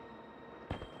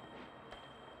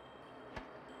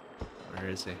 Where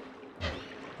is he?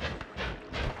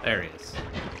 There he is.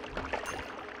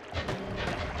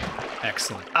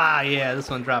 Excellent. Ah, yeah, this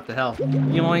one dropped a health.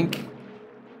 Yoink.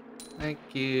 Thank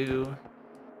you.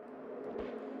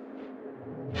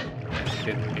 I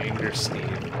didn't anger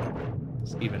Steve.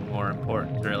 It's even more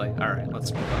important, really. Alright,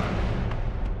 let's move on.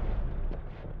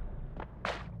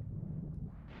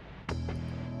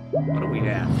 What are we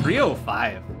at?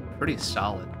 305. Pretty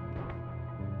solid.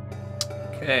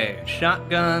 Okay,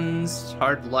 shotguns,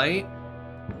 hard light,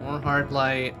 more hard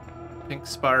light, pink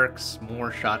sparks,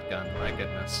 more shotgun. My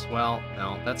goodness. Well,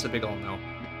 no, that's a big ol' no.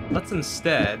 Let's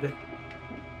instead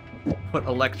put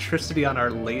electricity on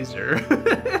our laser.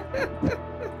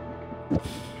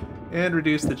 And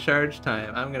reduce the charge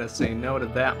time. I'm gonna say no to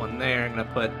that one there. I'm gonna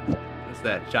put, is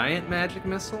that giant magic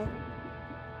missile?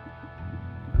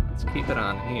 Let's keep it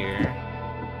on here.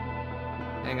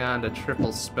 Hang on to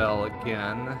triple spell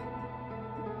again.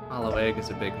 Hollow egg is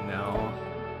a big no.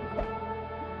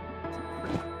 It's a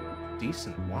pretty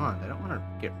decent wand. I don't want to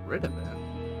get rid of it.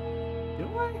 Do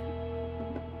I?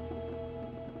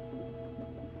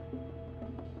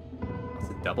 It's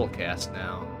a double cast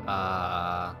now.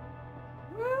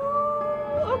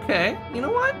 Well, okay. You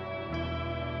know what?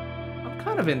 I'm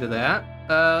kind of into that.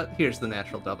 Here's the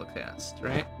natural double cast,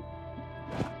 right?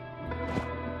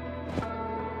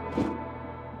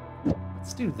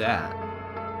 Let's do that.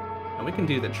 And we can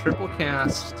do the triple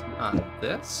cast on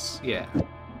this. Yeah.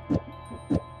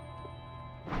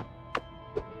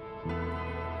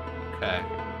 Okay.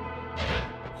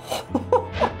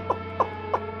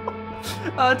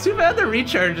 Too bad the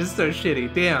recharge is so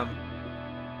shitty. Damn.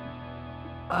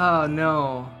 Oh,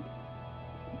 no.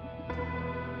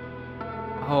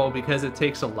 Oh, because it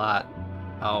takes a lot.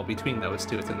 Oh, between those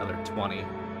two, it's another 20.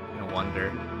 No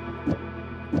wonder.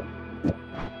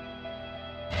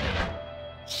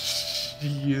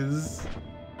 Jeez.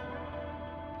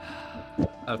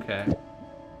 Okay.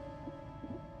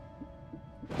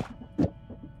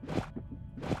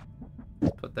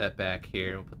 Let's put that back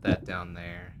here. We'll put that down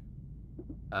there.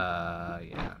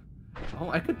 Yeah. Oh,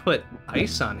 I could put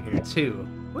ice on here too.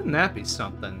 Wouldn't that be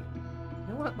something?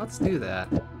 You know what? Let's do that.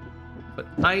 Put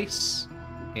ice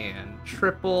and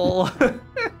triple.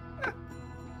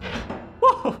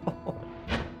 Whoa!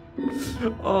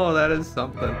 Oh, that is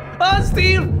something. Oh,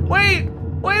 Steve! Wait!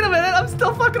 Wait a minute! I'm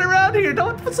still fucking around here!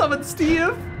 Don't summon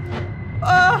Steve!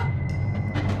 I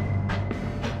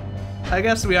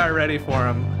guess we are ready for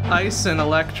him. Ice and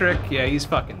electric. Yeah, he's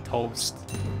fucking toast.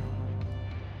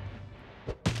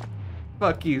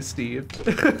 Fuck you, Steve.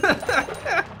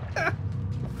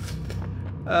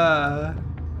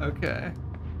 Okay.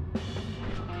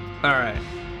 Alright.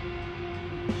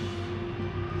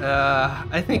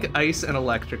 I think ice and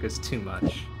electric is too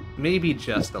much. Maybe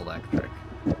just electric.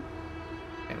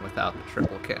 And without the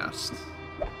triple cast.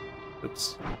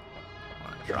 Oops. I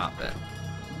want to drop it.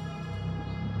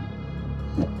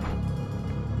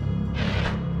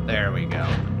 There we go.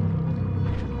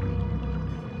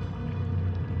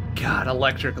 God,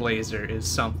 electric laser is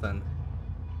something.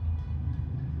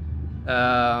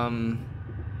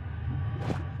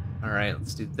 Alright,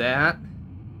 let's do that.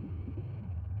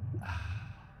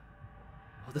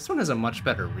 Oh, this one has a much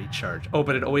better recharge. Oh,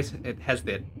 but it has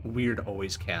that weird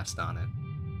always cast on it.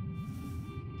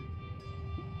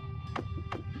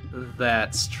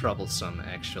 That's troublesome,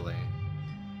 actually.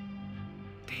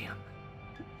 Damn.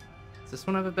 Does this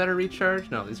one have a better recharge?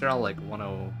 No, these are all like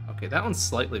 1-0. Okay, that one's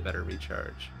slightly better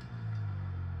recharge.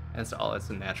 And it's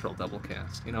a natural double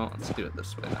cast. You know what? Let's do it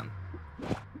this way then.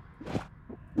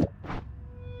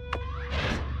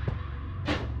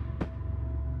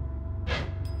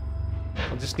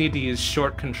 I'll just need to use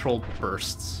short controlled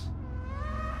bursts.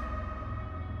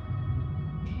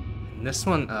 And this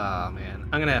one, oh man,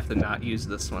 I'm gonna have to not use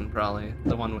this one probably.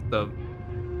 The one with the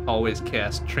always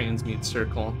cast transmute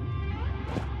circle.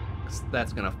 'Cause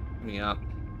that's gonna fuck me up.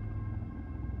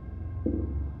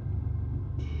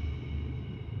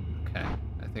 Okay,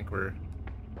 I think we're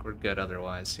good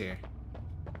otherwise here.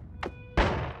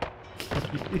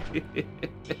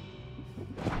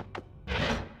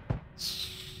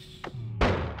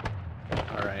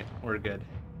 Alright, we're good.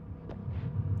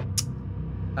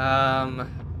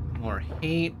 More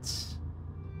hate.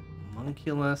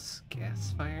 Homunculus.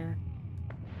 Gas fire?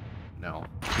 No.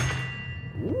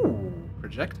 Ooh,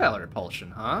 projectile repulsion,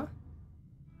 huh?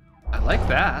 I like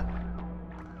that.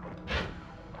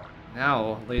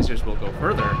 Now, lasers will go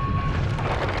further.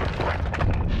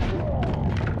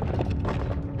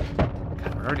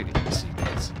 God, we're already getting to see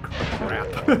this crap.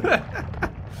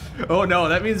 Oh no,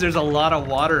 that means there's a lot of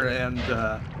water and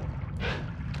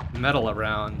metal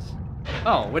around.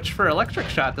 Oh, which for electric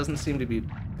shot doesn't seem to be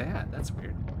bad. That's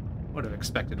weird. Would have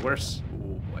expected worse.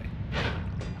 Oh boy.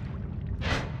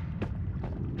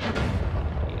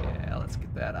 Yeah, let's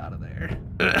get that out of there.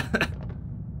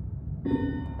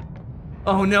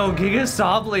 Oh no, Giga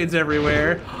Saw Blades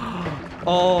everywhere.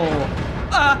 Oh.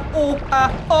 Oh,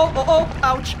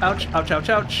 ouch, ouch, ouch, ouch,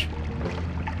 ouch.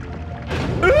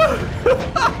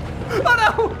 Oh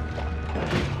no!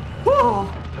 Whoa.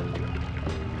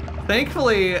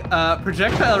 Thankfully,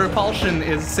 projectile repulsion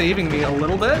is saving me a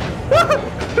little bit.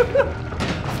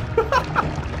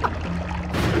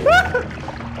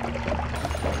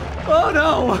 Oh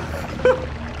no!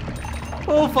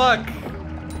 Oh fuck!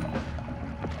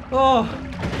 Oh!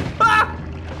 Ah!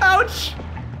 Ouch!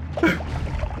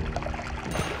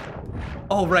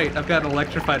 Oh right, I've got an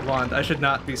electrified wand. I should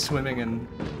not be swimming in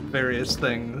various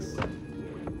things.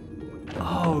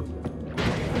 Oh.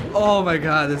 Oh my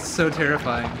god, this is so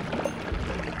terrifying.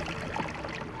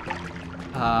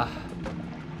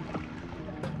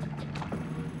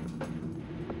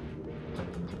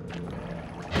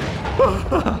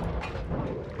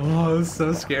 Oh, this is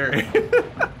so scary.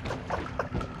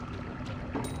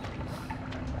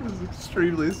 This is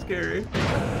extremely scary.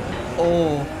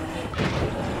 Oh.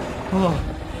 Oh.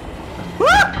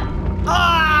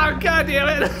 Ah! God damn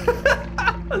it!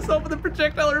 I was hoping the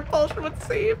projectile repulsion would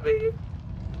save me.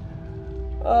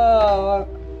 Oh.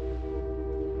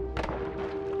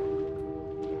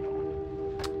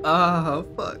 Oh,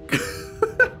 fuck.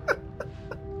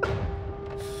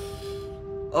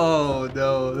 Oh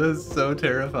no, this is so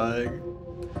terrifying.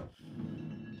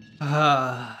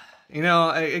 You know,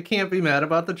 I can't be mad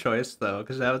about the choice though,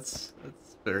 because that's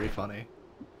very funny.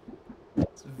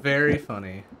 It's very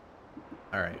funny.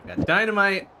 Alright, we got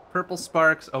dynamite, purple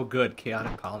sparks. Oh good,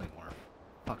 chaotic polymorph.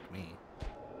 Fuck me.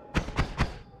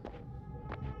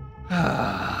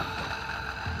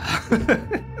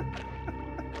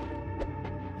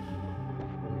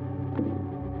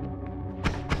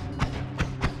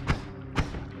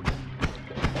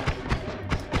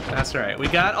 That's right. We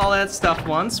got all that stuff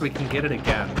once, we can get it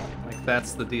again. Like,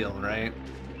 that's the deal, right?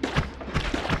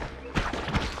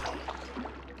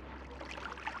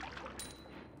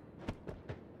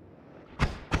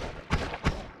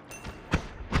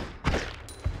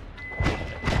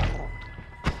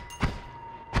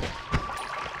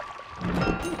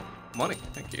 Money,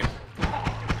 thank you.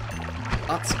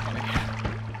 Lots of money.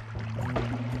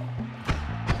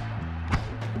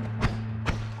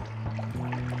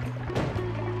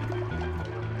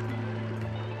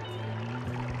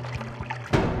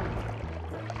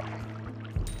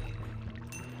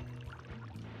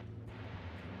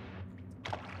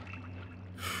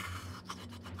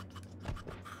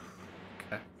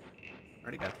 Okay.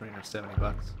 Already got 300 or 70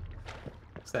 bucks.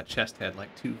 So that chest had like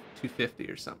 250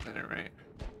 or something, right?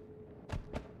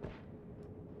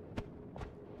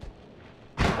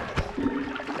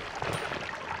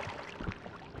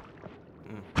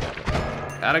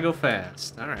 Gotta go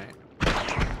fast. Alright.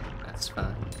 That's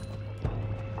fine.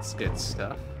 That's good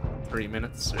stuff. 3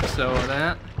 minutes or so of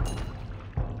that.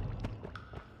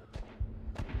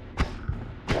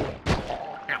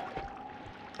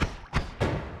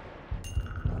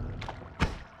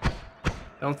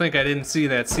 Don't think I didn't see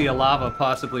that sea of lava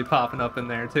possibly popping up in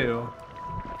there, too.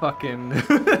 Fucking...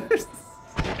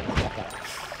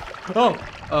 Oh!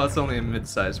 Oh, it's only a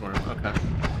mid-sized worm. Okay.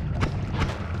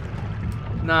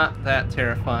 Not that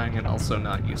terrifying and also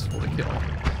not useful to kill.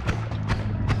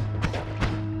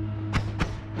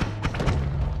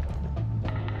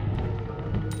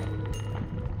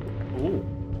 Ooh.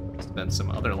 There's been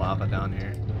some other lava down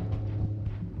here.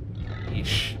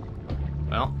 Yeesh.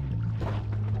 Well...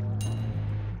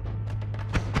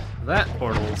 that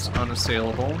portal's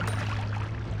unassailable.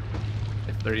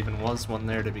 If there even was one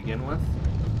there to begin with.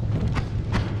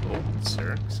 Oh,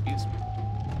 sir, excuse me.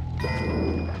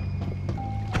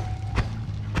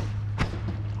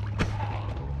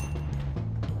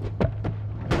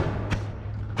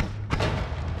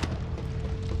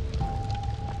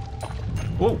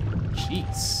 Whoa,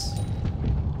 jeez.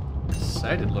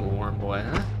 Excited little worm boy,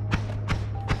 huh?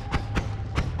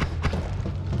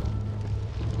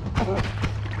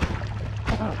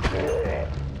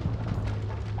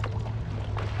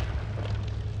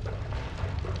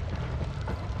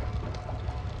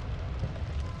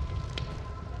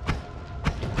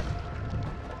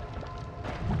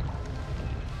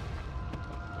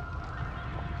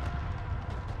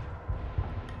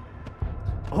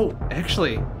 Oh,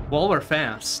 actually, while we're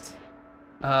fast,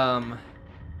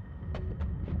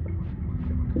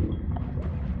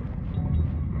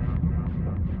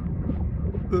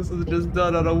 this is just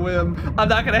done on a whim. I'm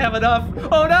not gonna have enough.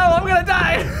 Oh no, I'm gonna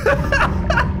die!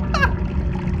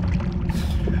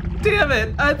 Damn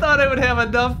it, I thought I would have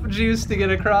enough juice to get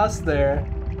across there.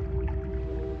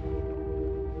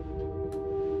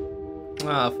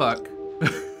 Ah, fuck.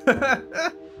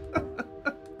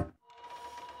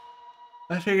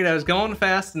 I figured I was going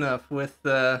fast enough with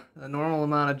a normal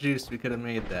amount of juice we could have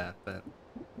made that, but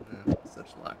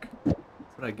such luck. That's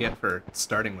what I get for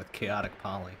starting with chaotic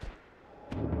poly.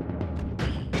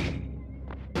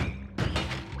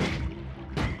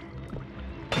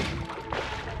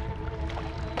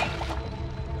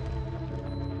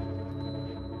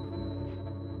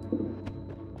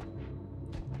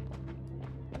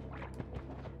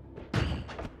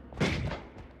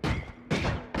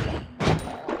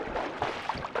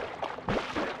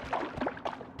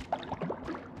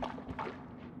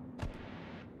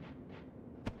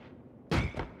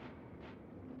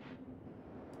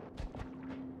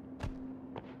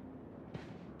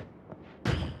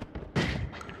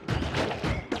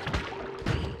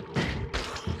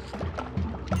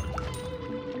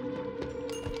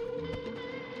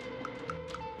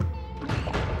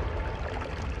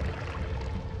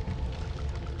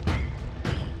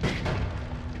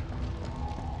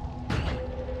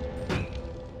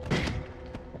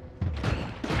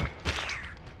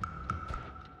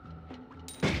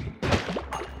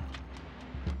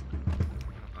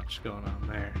 Going on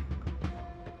there.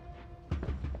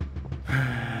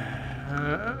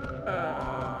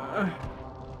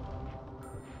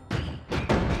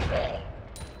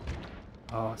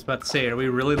 Oh, I was about to say, are we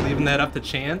really leaving that up to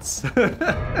chance?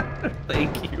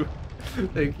 Thank you.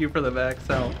 Thank you for the max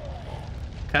help.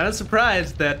 Kind of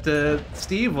surprised that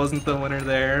Steve wasn't the winner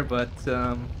there, but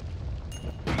I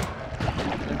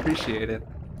appreciate it.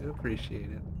 I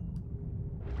appreciate it.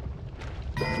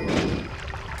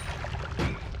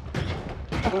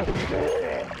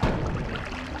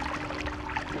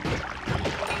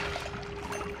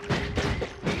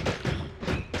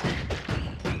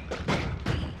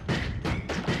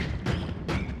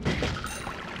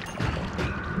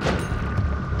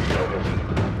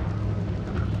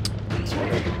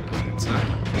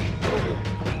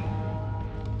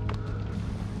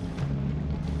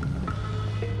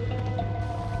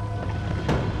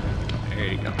 There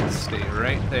you go. Stay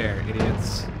right there,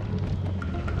 idiots.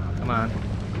 Oh, come on.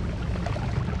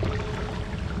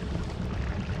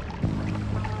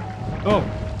 Oh,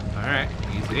 alright,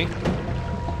 easy.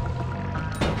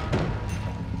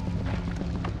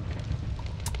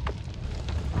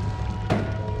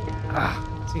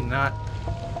 Ah, is he not?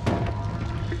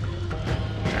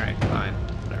 Alright, fine,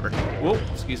 whatever. Whoa,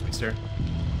 excuse me, sir.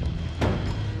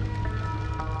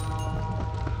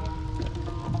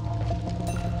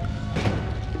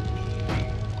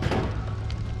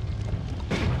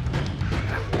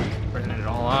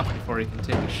 off before he can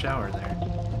take a shower there.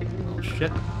 Oh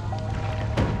shit.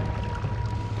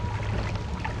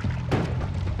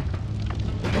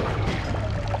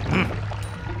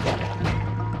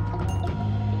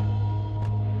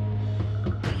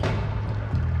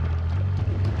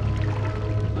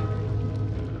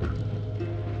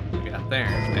 There,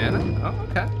 man. Oh,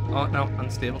 okay. Oh, no,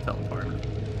 unstable teleport.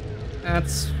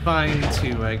 That's fine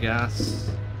too, I guess.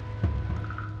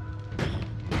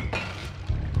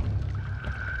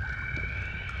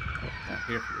 Not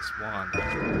here for this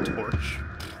wand. Torch.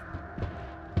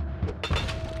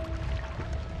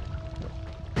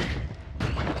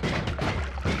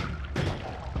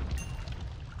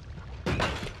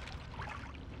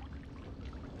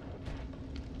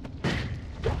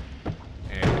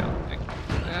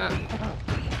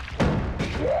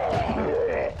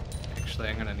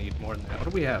 What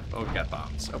do we have? Oh, we got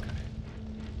bombs. Okay.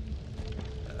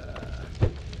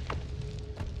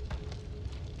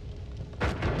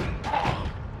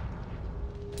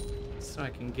 So I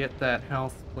can get that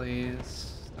health,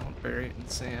 please. Don't bury it in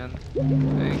sand.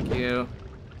 Thank you.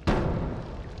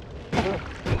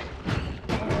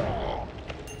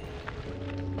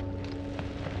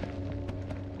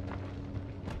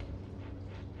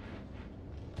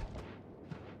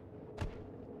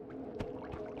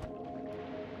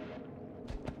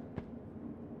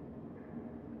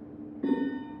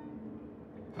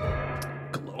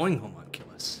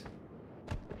 Homunculus.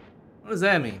 What does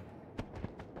that mean?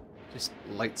 Just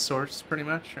light source, pretty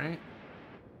much, right?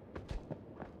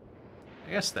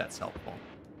 I guess that's helpful.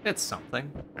 It's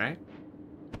something, right?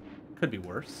 Could be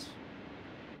worse.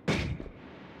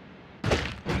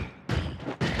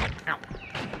 Ow.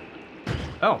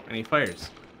 Oh, and he fires.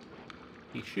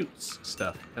 He shoots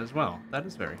stuff as well. That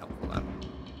is very helpful, then.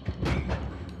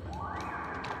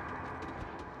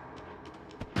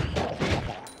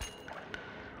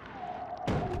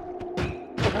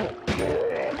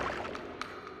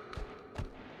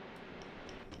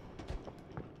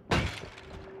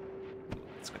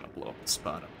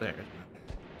 Spot up there, isn't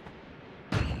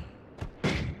it?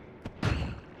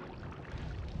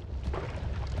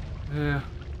 Yeah,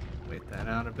 wait that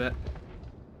out a bit.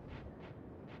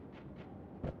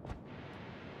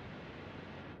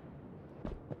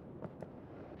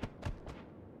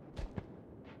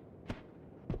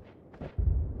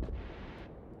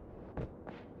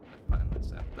 Find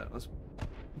this out that was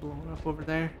blowing up over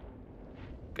there.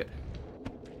 Good.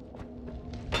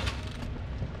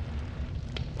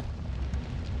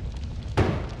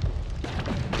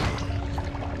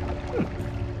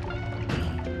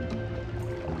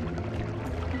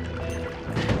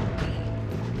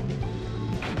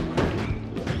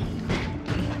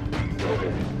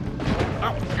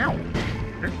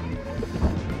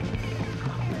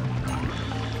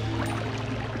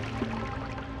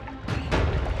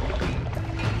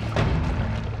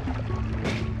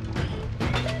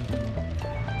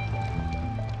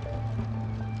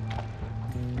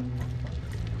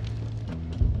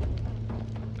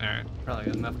 Probably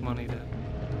got enough money to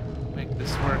make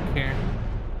this work here.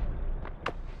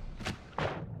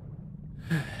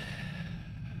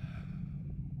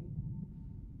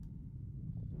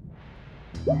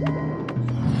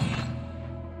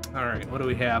 Alright, what do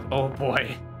we have? Oh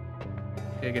boy.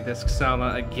 Gigadisc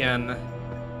Sama again.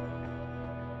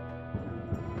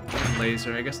 And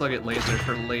laser. I guess I'll get laser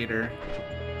for later.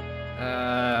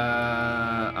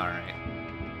 Alright.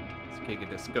 This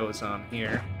Gigadisc goes on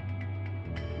here.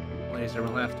 Laser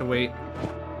will have to wait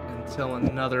until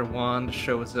another wand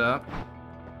shows up.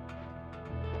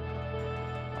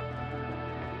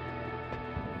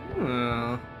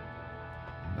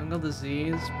 Fungal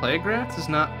disease. Plague rats is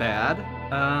not bad.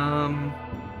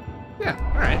 Yeah,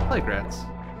 alright, plague rats.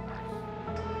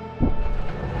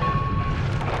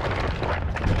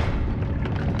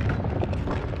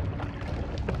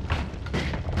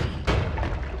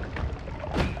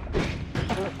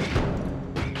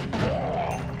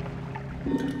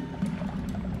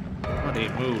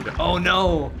 Mood. Oh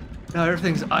no! Now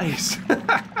everything's ice.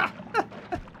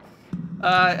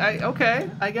 Okay,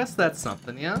 I guess that's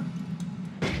something, yeah?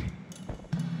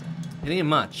 It ain't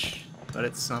much, but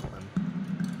it's something.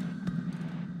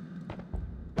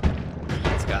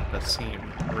 It's got the same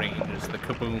range as the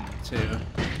kaboom, too.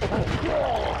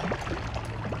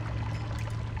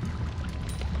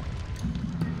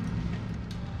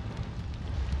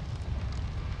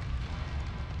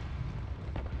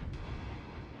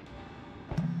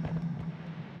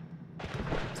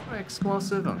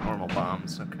 Explosive? Oh, normal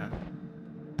bombs, okay.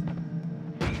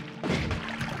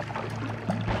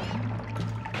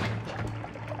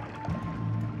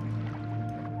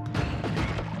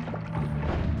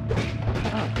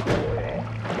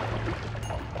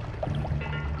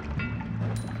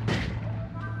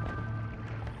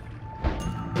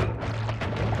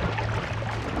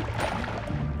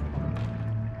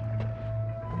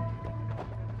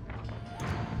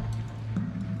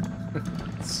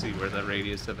 Let's see where the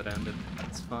radius of it ended.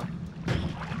 That's fun.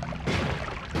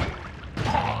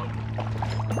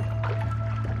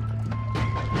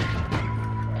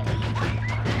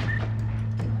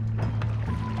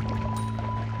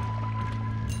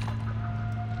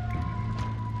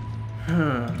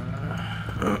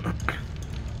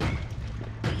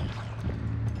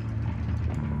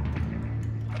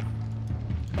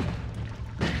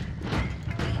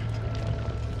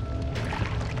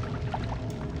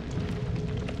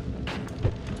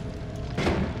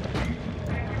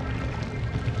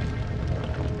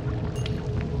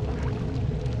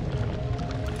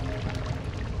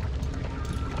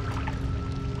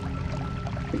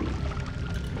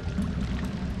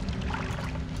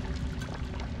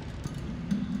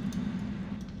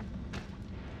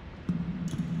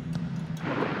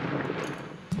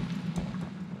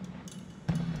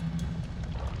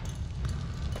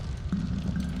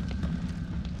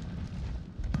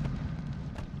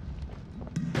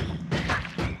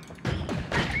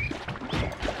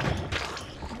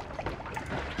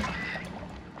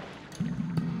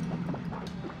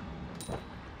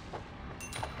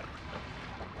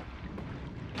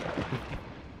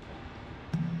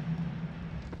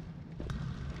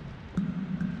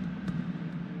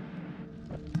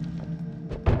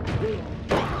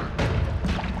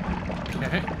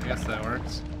 Okay, I guess that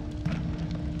works.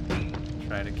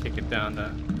 Try to kick it down to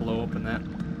blow open that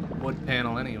wood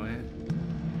panel anyway.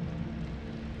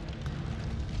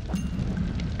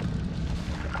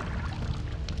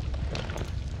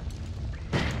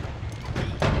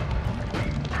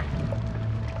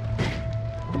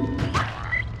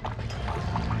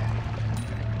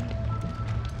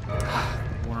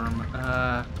 Worm.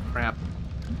 Crap.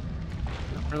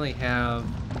 Don't really have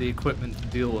the equipment to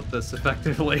deal with this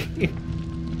effectively.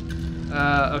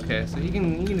 Okay, so you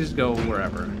can just go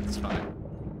wherever. It's fine.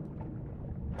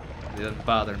 It doesn't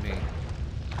bother me.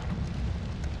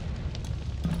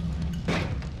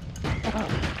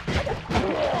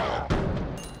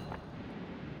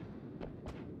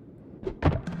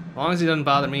 As long as he doesn't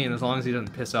bother me and as long as he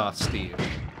doesn't piss off Steve.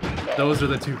 Those are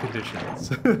the two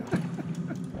conditions.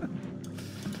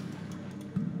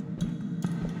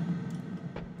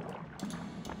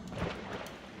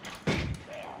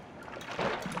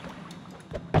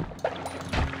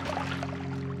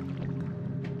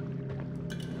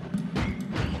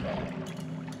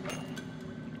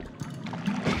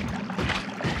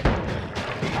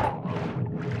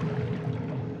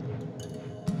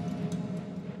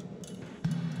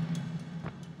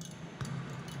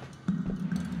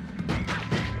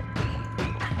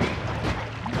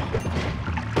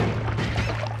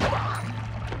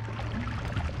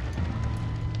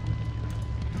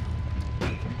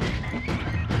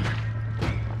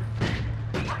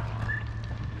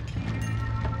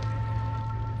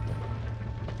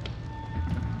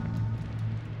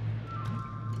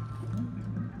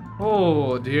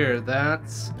 Oh dear,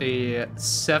 that's a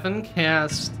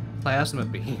 7-cast plasma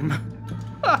beam.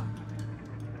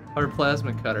 Or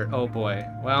plasma cutter. Oh boy.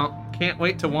 Well, can't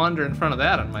wait to wander in front of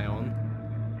that on my own.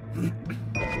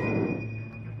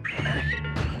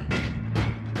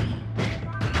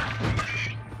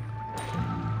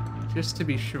 Just to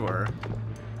be sure.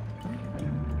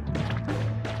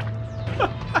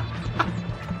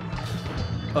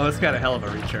 Oh, it's got a hell of a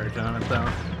recharge on it though.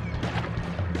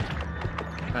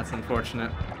 That's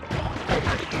unfortunate.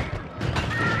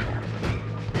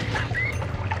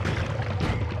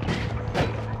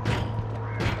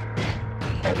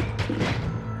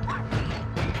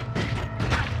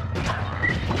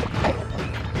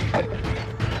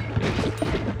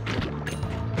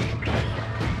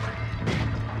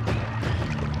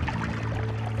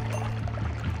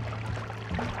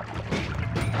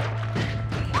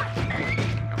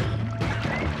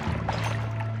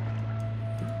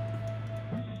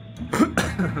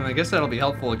 I guess that'll be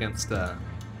helpful against the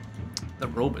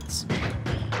robots.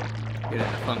 Get into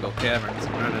fungal caverns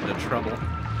and run into trouble.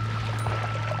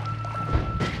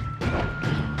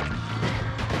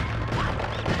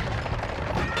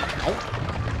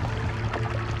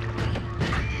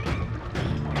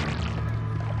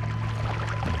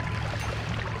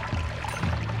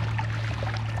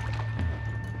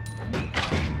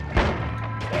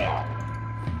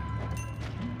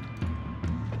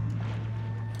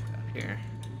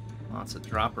 Lots of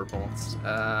dropper bolts.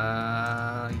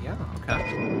 Yeah,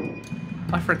 okay.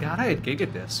 I forgot I had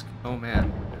Gigadisc. Oh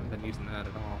man, I haven't been using that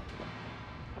at all.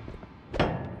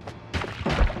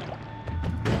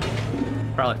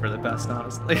 Probably for the best,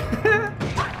 honestly.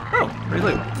 Oh,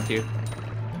 really? Thank you.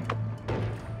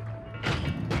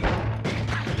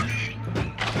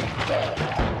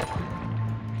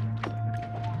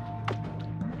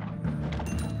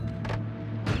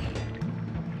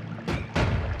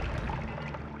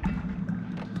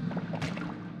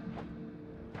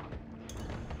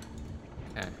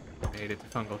 made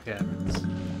it to Fungal Caverns.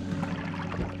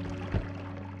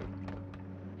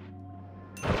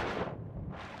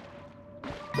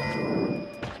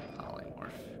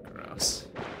 Polymorph. Gross.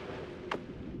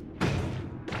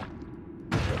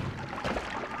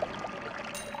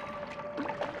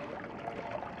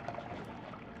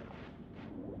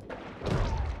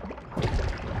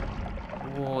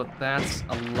 Oh, that's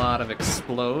a lot of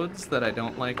explodes that I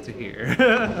don't like to hear.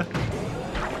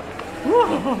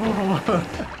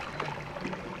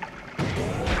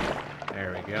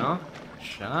 There we go.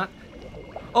 Shot.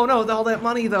 Oh no, all that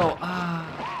money though. Ah.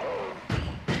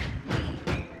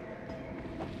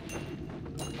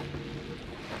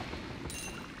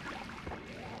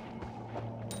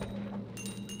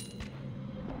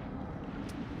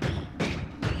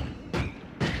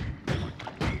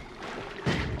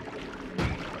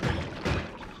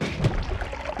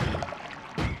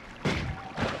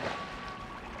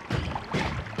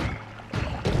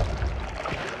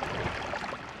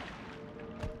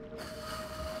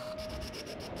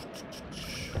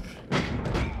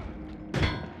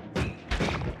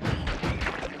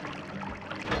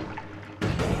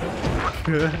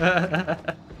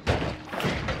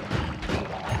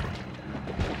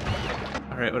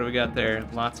 Alright, what do we got there?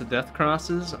 Lots of death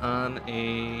crosses on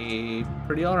a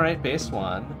pretty alright base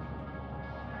one.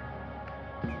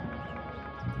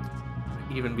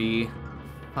 Even be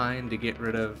fine to get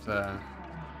rid of our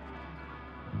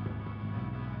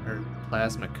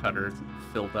plasma cutter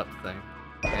filled up thing.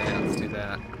 Yeah, let's do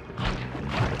that.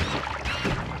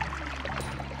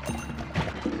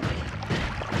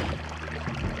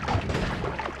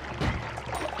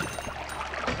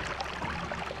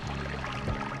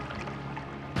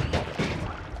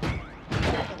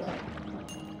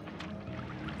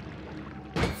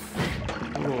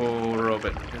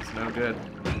 Good.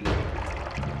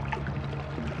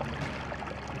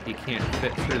 He can't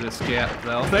fit through this gap,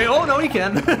 though. Oh, no, he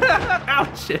can!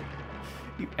 Ouch!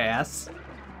 You ass.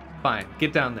 Fine,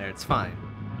 get down there, it's fine.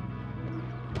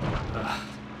 Ugh.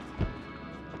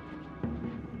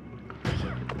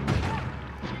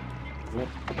 Oh,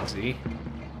 easy.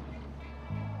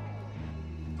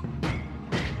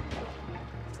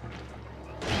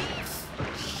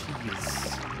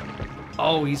 Jeez.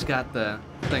 Oh, he's got the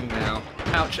thing now.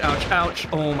 Ouch, ouch, ouch.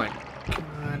 Oh my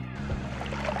god.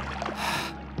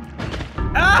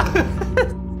 Ah!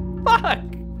 Fuck!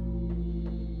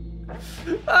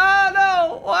 Ah,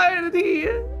 no! Why did he...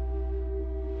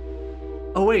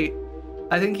 Oh, wait.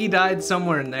 I think he died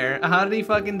somewhere in there. How did he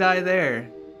fucking die there?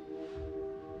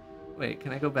 Wait,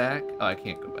 can I go back? Oh, I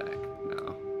can't go back.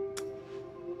 No.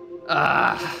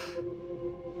 Ah!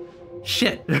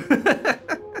 Shit!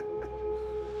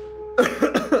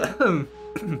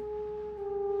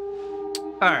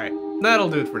 Alright, that'll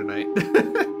do it for tonight.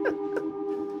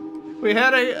 We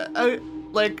had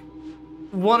like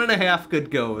 1.5 good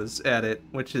goes at it,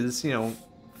 which is, you know,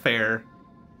 fair.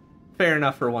 Fair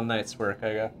enough for one night's work,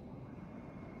 I guess.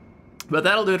 But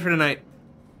that'll do it for tonight.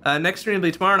 Next stream will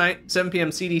be tomorrow night, 7 p.m.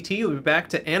 CDT. We'll be back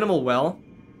to Animal Well.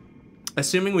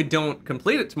 Assuming we don't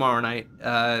complete it tomorrow night,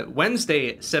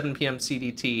 Wednesday, 7 p.m.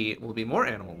 CDT will be more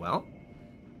Animal Well.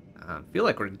 I feel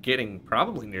like we're getting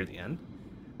probably near the end.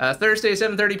 Thursday,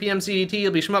 7:30 p.m. CDT, will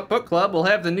be Shmup Book Club. We'll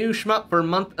have the new Shmup for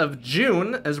month of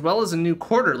June, as well as a new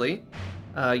quarterly,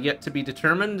 yet to be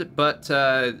determined, but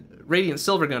Radiant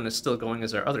Silvergun is still going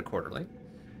as our other quarterly.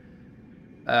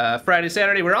 Friday,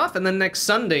 Saturday, we're off, and then next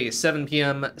Sunday, 7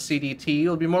 p.m. CDT,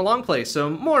 will be more long play, so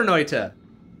more Noita.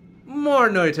 More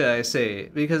Noita, I say,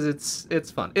 because it's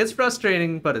fun. It's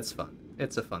frustrating, but it's fun.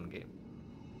 It's a fun game.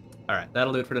 Alright,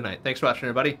 that'll do it for tonight. Thanks for watching,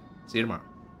 everybody. See you tomorrow.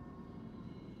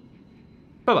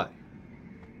 Bye-bye.